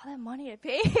 all that money I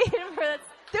paid for that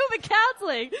stupid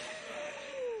counseling.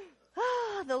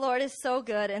 The Lord is so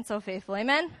good and so faithful.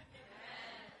 Amen?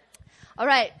 All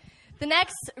right. The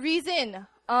next reason,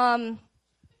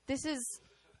 this is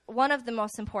one of the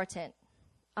most important,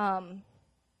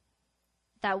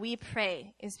 that we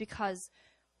pray is because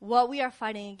what we are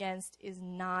fighting against is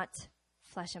not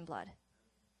flesh and blood.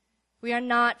 We are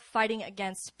not fighting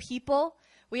against people.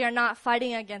 We are not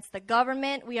fighting against the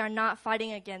government. We are not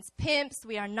fighting against pimps.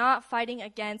 We are not fighting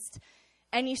against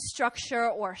any structure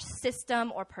or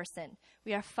system or person.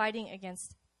 We are fighting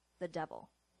against the devil.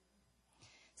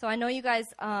 So I know you guys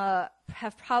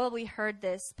have probably heard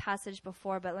this passage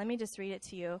before, but let me just read it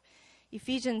to you.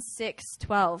 Ephesians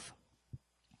 6:12.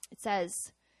 It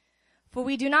says, "For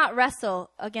we do not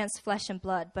wrestle against flesh and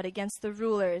blood, but against the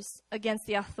rulers, against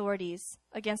the authorities,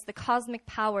 against the cosmic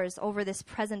powers over this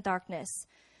present darkness,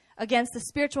 against the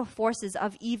spiritual forces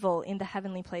of evil in the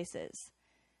heavenly places."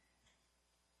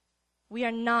 We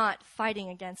are not fighting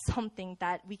against something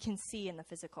that we can see in the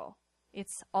physical.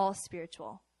 It's all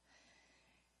spiritual.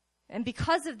 And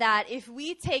because of that, if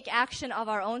we take action of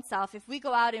our own self, if we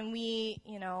go out and we,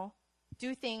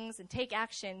 do things and take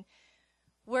action,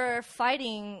 we're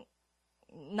fighting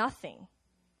nothing,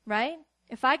 right?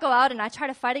 If I go out and I try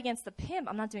to fight against the pimp,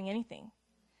 I'm not doing anything.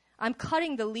 I'm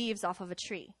cutting the leaves off of a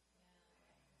tree.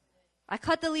 I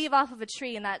cut the leaf off of a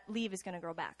tree and that leaf is going to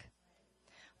grow back.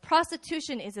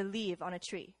 Prostitution is a leaf on a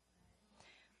tree.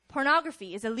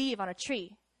 Pornography is a leaf on a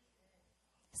tree.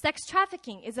 Sex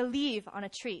trafficking is a leaf on a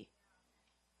tree.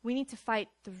 We need to fight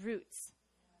the roots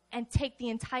and take the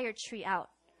entire tree out,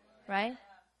 right?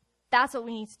 That's what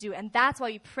we need to do. And that's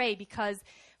why we pray, because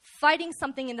fighting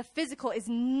something in the physical is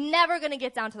never going to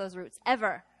get down to those roots,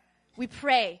 ever. We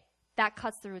pray that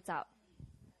cuts the roots out.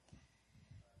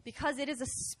 Because it is a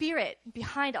spirit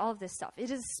behind all of this stuff.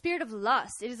 It is a spirit of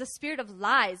lust. It is a spirit of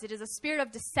lies. It is a spirit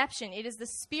of deception. It is the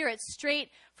spirit straight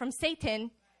from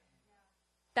Satan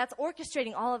that's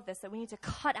orchestrating all of this that we need to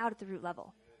cut out at the root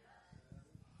level.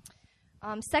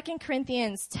 2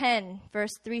 Corinthians 10,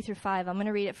 verse 3 through 5. I'm going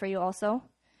to read it for you also.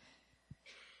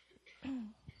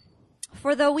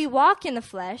 "For though we walk in the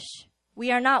flesh,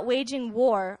 we are not waging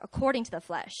war according to the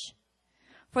flesh.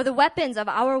 For the weapons of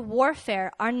our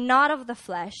warfare are not of the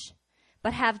flesh,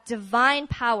 but have divine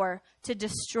power to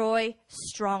destroy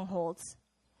strongholds,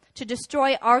 to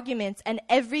destroy arguments and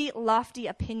every lofty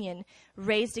opinion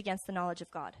raised against the knowledge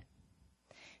of God."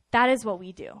 That is what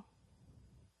we do.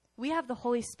 We have the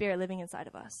Holy Spirit living inside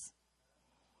of us.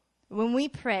 When we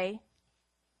pray,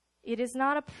 it is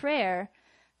not a prayer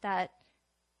that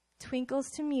twinkles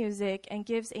to music and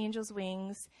gives angels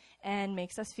wings and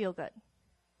makes us feel good.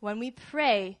 When we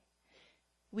pray,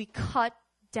 we cut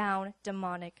down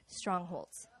demonic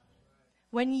strongholds.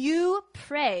 When you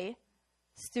pray,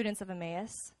 students of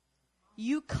Emmaus,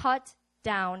 you cut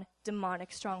down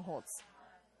demonic strongholds.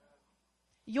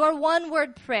 Your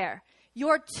 1-word prayer,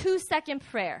 your 2-second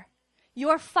prayer,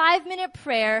 your 5-minute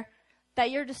prayer that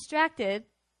you're distracted,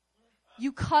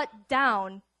 you cut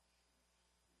down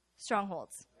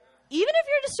strongholds. Even if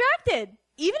you're distracted,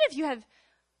 even if you have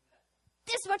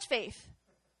this much faith.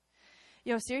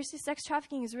 Seriously, sex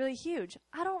trafficking is really huge.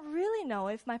 I don't really know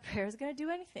if my prayer is going to do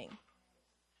anything.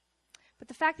 But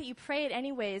the fact that you pray it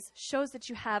anyways shows that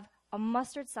you have a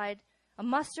mustard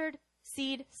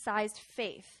seed-sized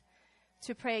faith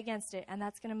to pray against it, and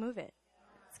that's going to move it.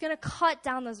 It's going to cut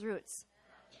down those roots.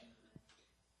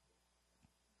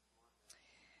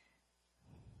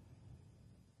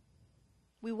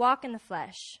 We walk in the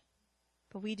flesh,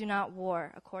 but we do not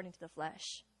war according to the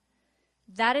flesh.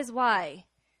 That is why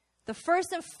the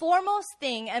first and foremost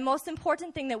thing and most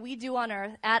important thing that we do on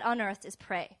earth is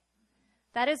pray.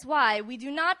 That is why we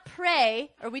do not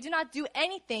pray, or we do not do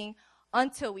anything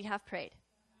until we have prayed.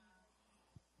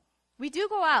 We do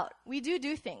go out. We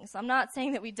do things. I'm not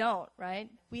saying that we don't, right?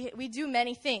 We do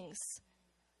many things.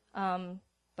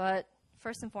 But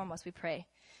first and foremost, we pray.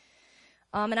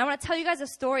 And I want to tell you guys a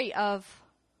story of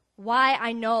why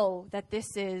I know that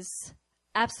this is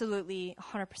absolutely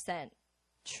 100%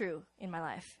 true in my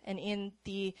life and in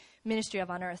the ministry of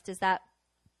Unearthed, is that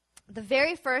the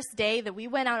very first day that we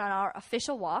went out on our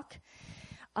official walk,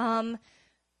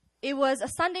 it was a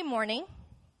Sunday morning.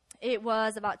 It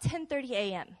was about 10:30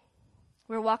 a.m.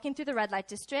 We were walking through the red light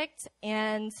district,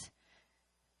 and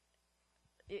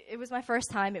it was my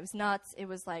first time. It was nuts. It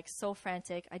was so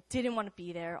frantic. I didn't want to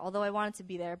be there, although I wanted to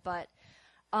be there. But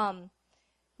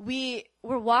we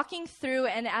were walking through,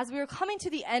 and as we were coming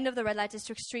to the end of the red light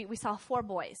district street, we saw 4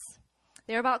 boys.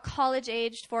 They were about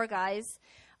college-aged, 4 guys.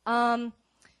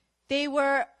 they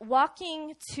were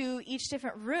walking to each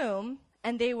different room,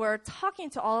 and they were talking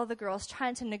to all of the girls,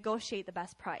 trying to negotiate the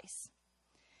best price.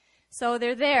 So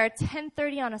they're there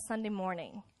 10:30 on a Sunday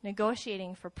morning,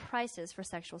 negotiating for prices for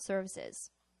sexual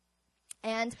services.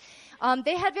 And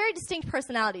they had very distinct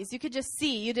personalities. You could just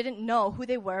see, you didn't know who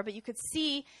they were, but you could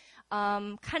see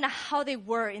kind of how they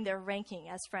were in their ranking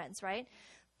as friends, right?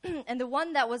 And the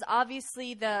one that was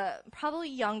obviously the probably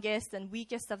youngest and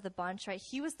weakest of the bunch, right?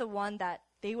 He was the one that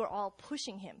they were all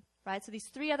pushing him, right? So these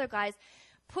three other guys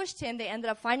pushed him. They ended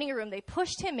up finding a room. They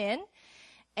pushed him in.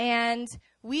 And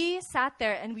we sat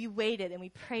there and we waited and we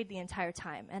prayed the entire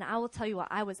time. And I will tell you what,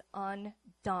 I was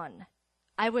undone.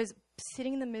 I was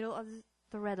sitting in the middle of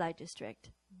the red light district,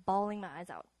 bawling my eyes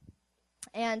out.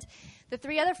 And the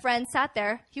three other friends sat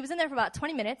there. He was in there for about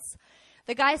 20 minutes.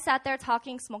 The guy sat there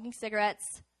talking, smoking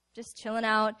cigarettes, just chilling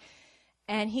out.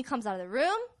 And he comes out of the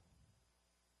room.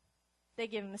 They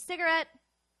give him a cigarette.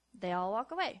 They all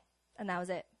walk away. And that was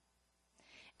it.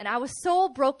 And I was so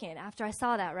broken after I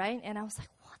saw that, right? And I was like,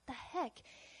 what the heck?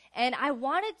 And I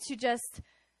wanted to just,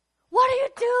 what are you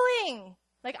doing?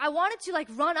 Like, I wanted to, like,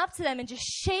 run up to them and just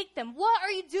shake them. What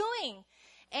are you doing?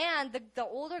 And the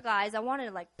older guys, I wanted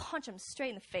to, like, punch them straight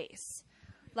in the face.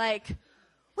 Like,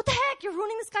 what the heck? You're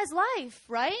ruining this guy's life,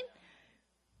 right?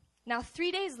 Now,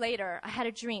 3 days later, I had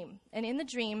a dream. And in the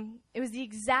dream, it was the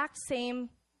exact same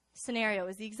scenario. It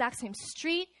was the exact same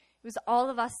street. It was all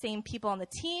of us same people on the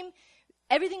team.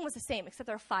 Everything was the same, except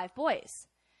there were 5 boys.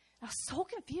 I was so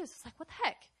confused. I was like, what the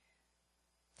heck?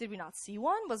 Did we not see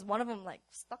one? Was one of them, like,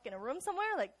 stuck in a room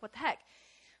somewhere? Like, what the heck?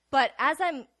 But as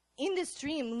I'm in this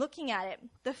dream looking at it,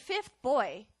 the 5th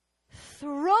boy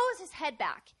throws his head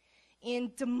back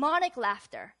in demonic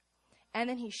laughter. And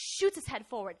then he shoots his head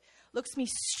forward, looks me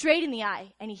straight in the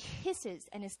eye, and he hisses,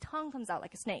 and his tongue comes out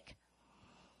like a snake.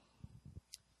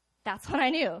 That's when I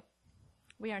knew.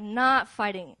 We are not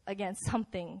fighting against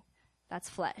something that's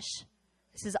flesh.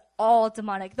 This is all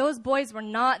demonic. Those boys were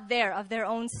not there of their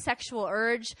own sexual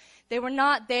urge. They were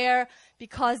not there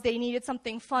because they needed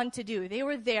something fun to do. They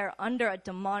were there under a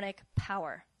demonic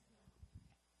power.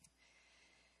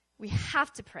 We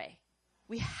have to pray.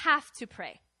 We have to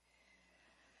pray.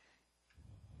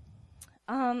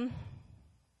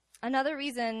 Another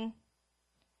reason,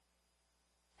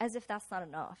 as if that's not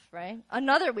enough, right?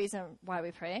 Another reason why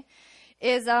we pray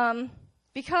is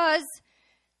because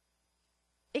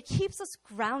it keeps us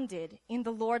grounded in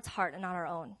the Lord's heart and not our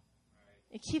own.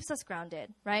 It keeps us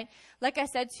grounded, right? Like I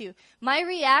said to you, my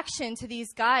reaction to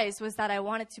these guys was that I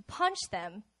wanted to punch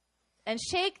them and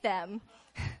shake them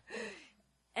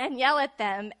and yell at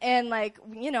them. And, like,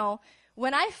 you know,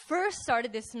 when I first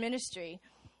started this ministry,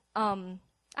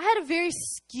 I had a very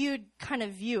skewed kind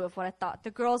of view of what I thought.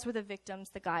 The girls were the victims,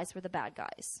 the guys were the bad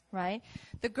guys, right?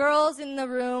 The girls in the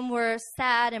room were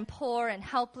sad and poor and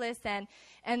helpless,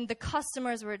 and the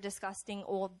customers were disgusting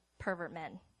old pervert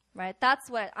men, right? That's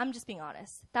what, I'm just being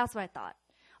honest. That's what I thought.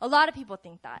 A lot of people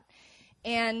think that.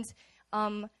 And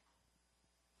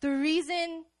the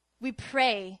reason we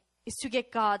pray is to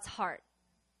get God's heart.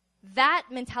 That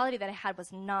mentality that I had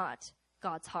was not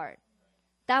God's heart.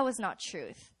 That was not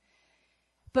truth.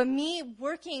 But me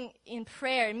working in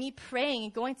prayer, me praying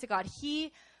and going to God,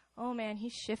 He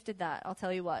shifted that. I'll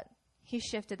tell you what. He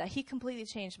shifted that. He completely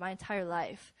changed my entire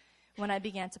life when I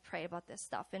began to pray about this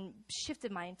stuff and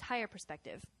shifted my entire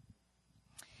perspective.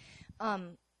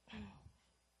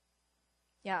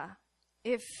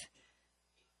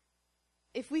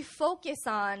 If we focus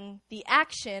on the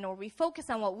action or we focus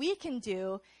on what we can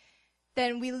do,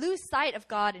 then we lose sight of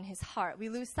God and His heart. We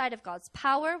lose sight of God's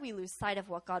power. We lose sight of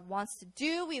what God wants to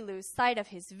do. We lose sight of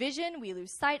His vision. We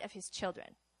lose sight of His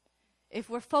children if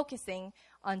we're focusing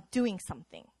on doing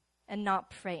something and not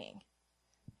praying.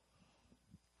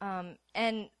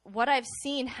 And what I've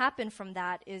seen happen from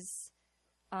that is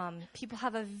people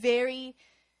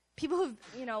who've,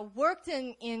 worked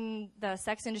in the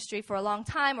sex industry for a long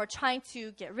time or trying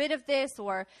to get rid of this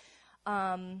or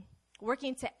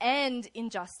working to end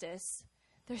injustice,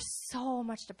 there's so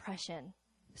much depression,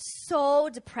 so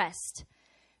depressed,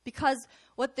 because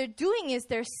what they're doing is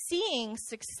they're seeing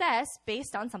success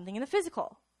based on something in the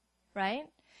physical, right?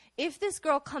 If this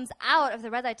girl comes out of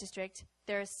the red light district,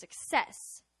 there's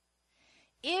success.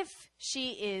 If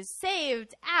she is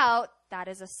saved out, that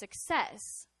is a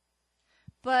success.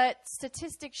 But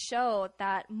statistics show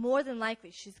that more than likely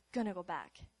she's going to go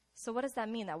back. So what does that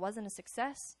mean? That wasn't a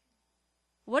success?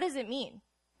 What does it mean,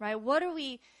 right?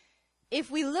 If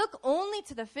we look only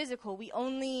to the physical, we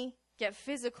only get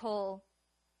physical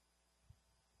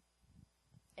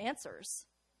answers,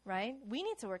 right? We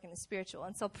need to work in the spiritual.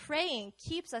 And so praying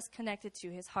keeps us connected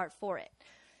to His heart for it.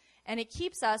 And it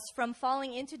keeps us from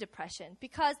falling into depression.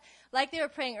 Because like they were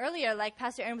praying earlier, like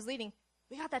Pastor Aaron was leading,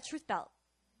 we got that truth belt,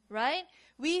 right?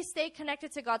 We stay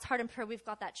connected to God's heart in prayer. We've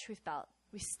got that truth belt.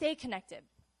 We stay connected.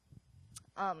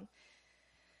 Oh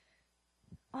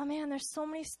man, there's so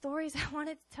many stories I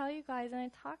wanted to tell you guys, and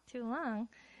I talked too long.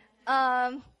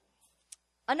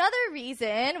 Another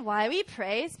reason why we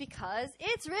pray is because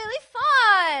it's really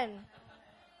fun.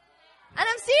 And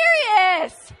I'm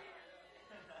serious.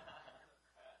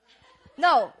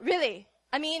 No, really.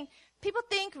 I mean, people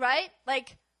think, right?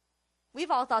 Like, we've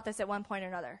all thought this at one point or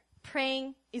another.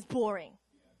 Praying is boring.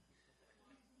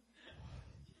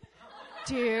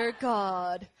 Dear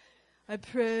God, I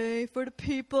pray for the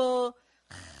people.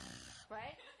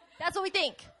 Right? That's what we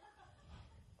think.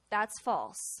 That's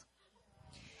false.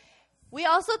 We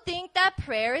also think that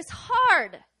prayer is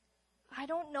hard. I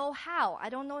don't know how. I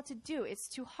don't know what to do. It's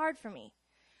too hard for me.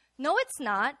 No, it's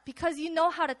not, because you know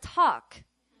how to talk.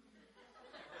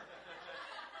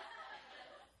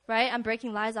 Right? I'm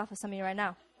breaking lies off of some of you right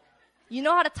now. You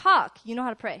know how to talk. You know how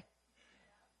to pray.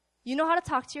 You know how to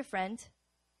talk to your friend.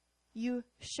 You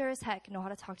sure as heck know how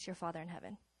to talk to your Father in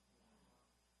heaven.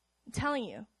 I'm telling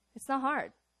you, it's not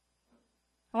hard.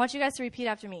 I want you guys to repeat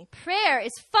after me. Prayer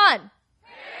is fun.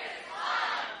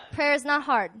 Prayer is not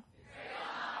hard.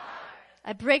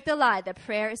 I break the lie that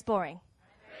prayer is boring.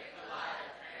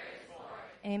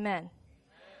 Amen.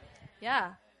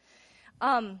 Yeah.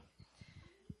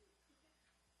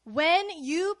 When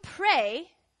you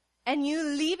pray and you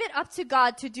leave it up to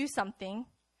God to do something,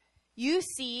 you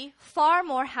see far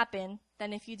more happen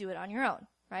than if you do it on your own,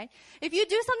 right? If you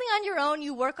do something on your own,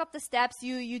 you work up the steps,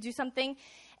 you do something,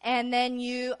 and then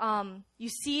you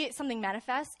see something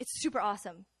manifest, it's super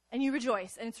awesome. And you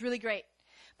rejoice, and it's really great.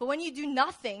 But when you do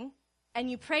nothing,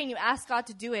 and you pray and you ask God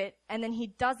to do it, and then he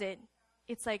does it,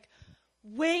 it's like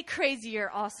way crazier,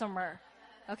 awesomer.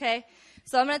 Okay?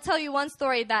 So I'm going to tell you one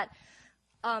story that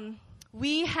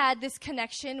we had this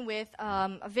connection with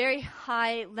a very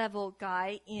high-level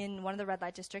guy in one of the red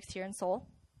light districts here in Seoul.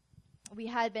 We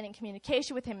had been in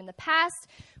communication with him in the past.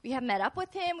 We had met up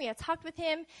with him. We had talked with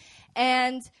him.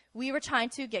 And we were trying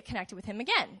to get connected with him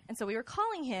again. And so we were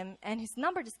calling him, and his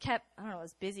number just kept, I don't know, it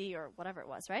was busy or whatever it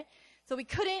was, right? So we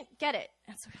couldn't get it.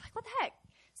 And so we were like, what the heck?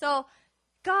 So,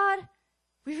 God,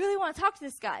 we really want to talk to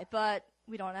this guy, but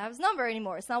we don't have his number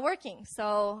anymore. It's not working.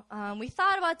 So we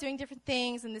thought about doing different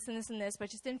things and this and this and this, but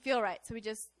it just didn't feel right. So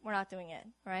we're not doing it,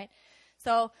 right?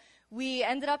 So we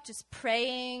ended up just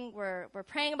praying. We're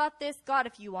praying about this. God,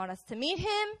 if you want us to meet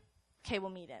him, okay,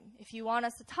 we'll meet him. If you want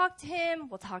us to talk to him,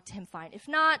 we'll talk to him, fine. If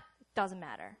not, it doesn't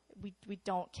matter. We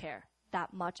don't care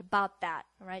that much about that,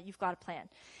 all right? You've got a plan.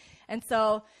 And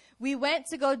so we went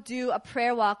to go do a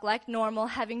prayer walk like normal,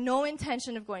 having no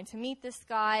intention of going to meet this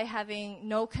guy, having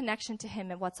no connection to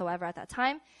him whatsoever at that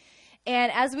time. And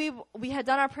as we had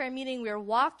done our prayer meeting, we were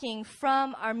walking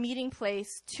from our meeting place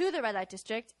to the red light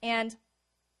district, and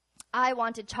I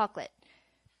wanted chocolate.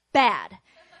 Bad.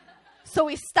 So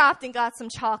we stopped and got some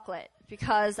chocolate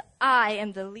because I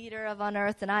am the leader of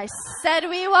Unearthed, and I said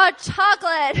we want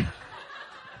chocolate.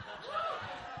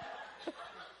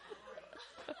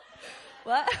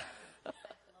 What?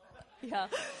 Yeah.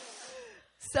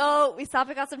 So we stopped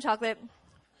and got some chocolate.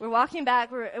 We're walking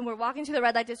back, we're walking to the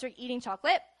red light district eating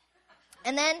chocolate.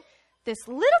 And then this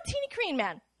little teeny Korean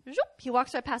man, he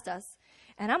walks right past us.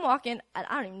 And I'm walking, and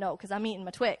I don't even know because I'm eating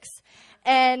my Twix.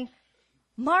 And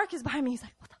Mark is behind me. He's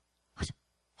like, what?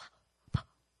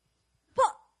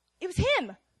 It was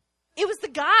him. It was the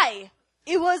guy.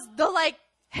 It was the,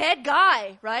 head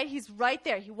guy, right? He's right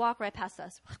there. He walked right past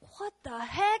us. We're like, what the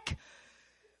heck?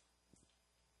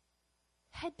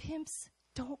 Head pimps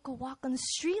don't go walk on the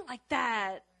street like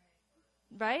that,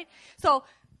 right? So,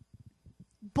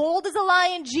 bold as a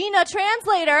lion, Gina,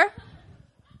 translator.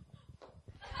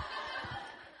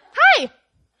 Hi.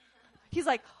 He's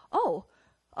like, oh,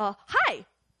 hi.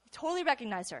 He totally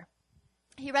recognized her.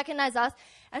 He recognized us,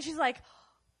 and she's like,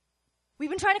 we've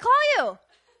been trying to call you.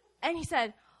 And he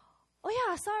said, oh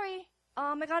yeah, sorry.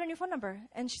 I got a new phone number.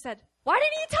 And she said, why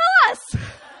didn't you tell us?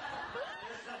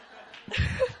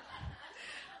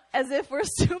 As if we're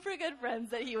super good friends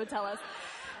that he would tell us.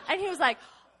 And he was like,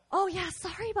 oh yeah,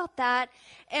 sorry about that.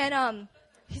 And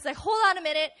he's like, hold on a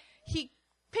minute. He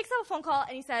picks up a phone call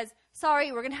and he says,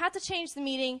 sorry, we're going to have to change the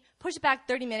meeting, push it back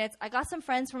 30 minutes. I got some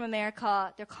friends from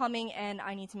America. They're coming and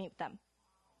I need to meet with them.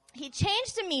 He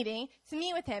changed the meeting to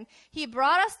meet with him. He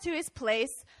brought us to his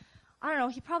place. I don't know,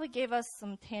 he probably gave us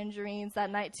some tangerines that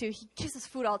night too. He gives us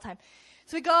food all the time.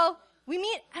 So we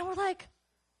meet, and we're like,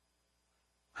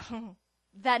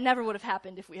 that never would have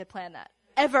happened if we had planned that.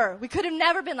 Ever. We could have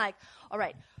never been like, all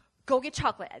right, go get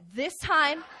chocolate. At this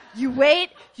time, you wait,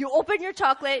 you open your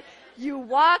chocolate, you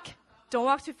walk. Don't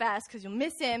walk too fast because you'll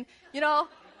miss him. You know,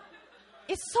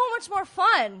 it's so much more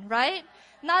fun, right?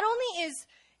 Not only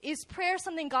is prayer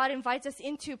something God invites us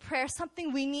into, prayer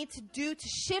something we need to do to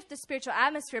shift the spiritual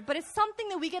atmosphere, but it's something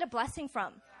that we get a blessing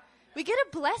from. We get a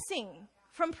blessing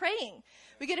from praying.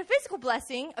 We get a physical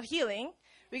blessing of healing.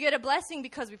 We get a blessing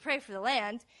because we pray for the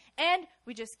land, and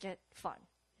we just get fun.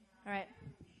 All right?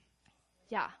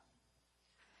 Yeah.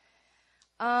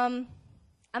 I'm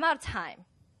out of time.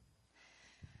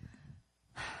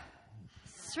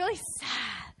 It's really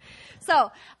sad.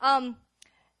 So,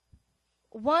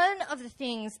 one of the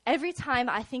things, every time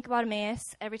I think about Emmaus,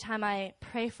 every time I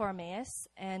pray for Emmaus,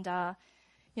 and,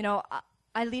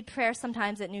 I lead prayer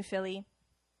sometimes at New Philly,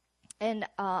 and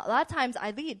a lot of times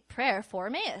I lead prayer for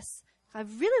Emmaus. I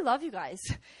really love you guys.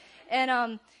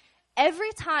 And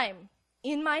every time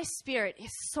in my spirit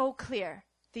is so clear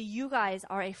that you guys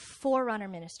are a forerunner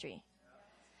ministry.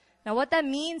 Now, what that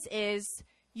means is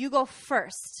you go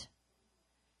first.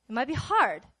 It might be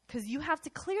hard because you have to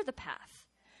clear the path,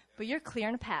 but you're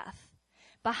clearing a path.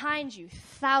 Behind you,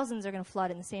 thousands are going to flood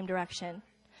in the same direction.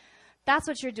 That's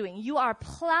what you're doing. You are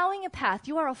plowing a path.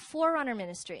 You are a forerunner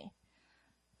ministry.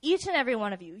 Each and every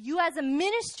one of you. You as a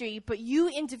ministry, but you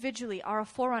individually are a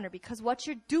forerunner because what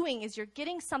you're doing is you're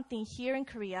getting something here in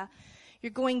Korea.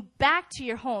 You're going back to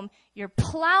your home. You're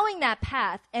plowing that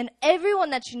path, and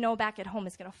everyone that you know back at home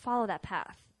is going to follow that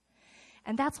path.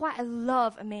 And that's why I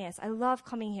love Emmaus. I love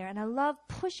coming here, and I love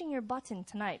pushing your button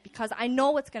tonight because I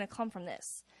know what's going to come from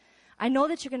this. I know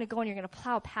that you're going to go and you're going to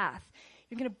plow a path.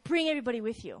 You're going to bring everybody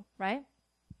with you, right?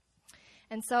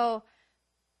 And so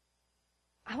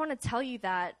I want to tell you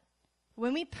that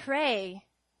when we pray,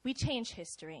 we change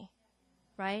history,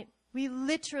 right? We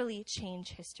literally change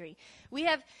history. We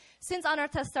have, since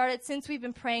Anartha started, since we've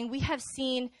been praying, we have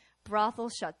seen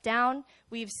brothels shut down.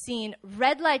 We've seen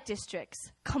red light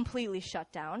districts completely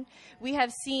shut down. We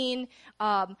have seen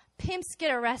pimps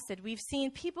get arrested. We've seen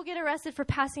people get arrested for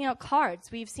passing out cards.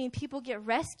 We've seen people get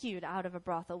rescued out of a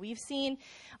brothel. We've seen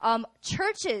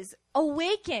churches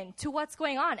awaken to what's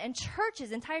going on, and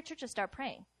entire churches start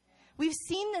praying. We've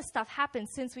seen this stuff happen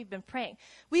since we've been praying.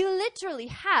 We literally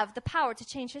have the power to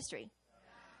change history.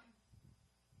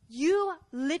 You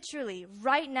literally,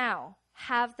 right now,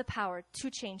 have the power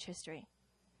to change history.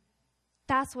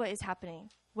 That's what is happening.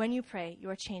 When you pray,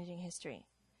 you are changing history.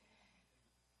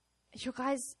 You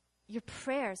guys, your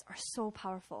prayers are so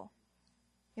powerful.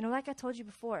 You know, like I told you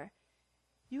before,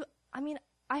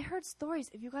 I heard stories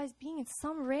of you guys being in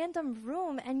some random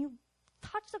room and you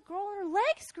touched a girl and her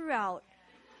legs grew out.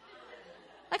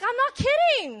 Like, I'm not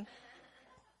kidding.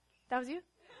 That was you?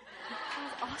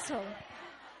 That was awesome.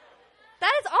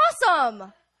 That is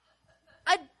awesome.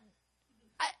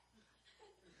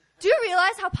 Do you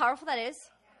realize how powerful that is?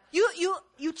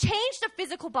 You changed a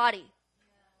physical body.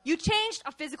 You changed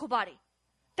a physical body.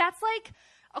 That's like,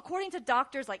 according to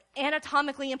doctors, like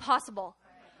anatomically impossible.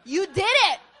 You did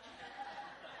it.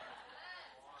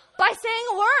 By saying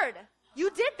a word. You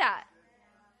did that.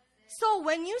 So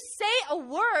when you say a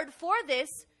word for this,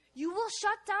 you will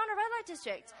shut down a red light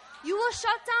district. You will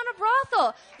shut down a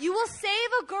brothel. You will save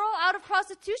a girl out of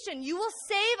prostitution. You will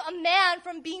save a man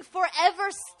from being forever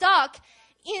stuck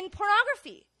in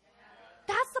pornography.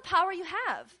 That's the power you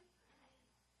have.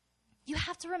 You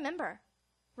have to remember.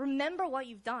 Remember what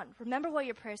you've done. Remember what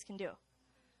your prayers can do. All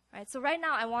right, so right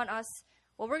now I want us,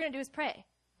 what we're going to do is pray.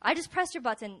 I just pressed your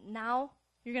button. Now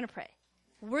you're going to pray.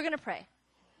 We're going to pray.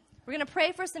 We're going to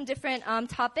pray for some different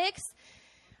topics.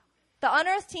 The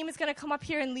Unearth team is going to come up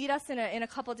here and lead us in a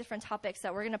couple different topics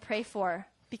that we're going to pray for.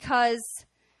 Because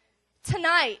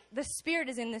tonight, the Spirit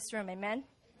is in this room. Amen?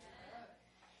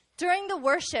 During the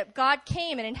worship, God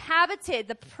came and inhabited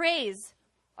the praise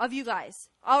of you guys.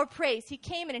 Our praise. He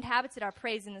came and inhabited our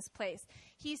praise in this place.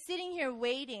 He's sitting here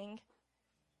waiting.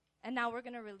 And now we're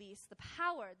going to release the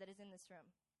power that is in this room.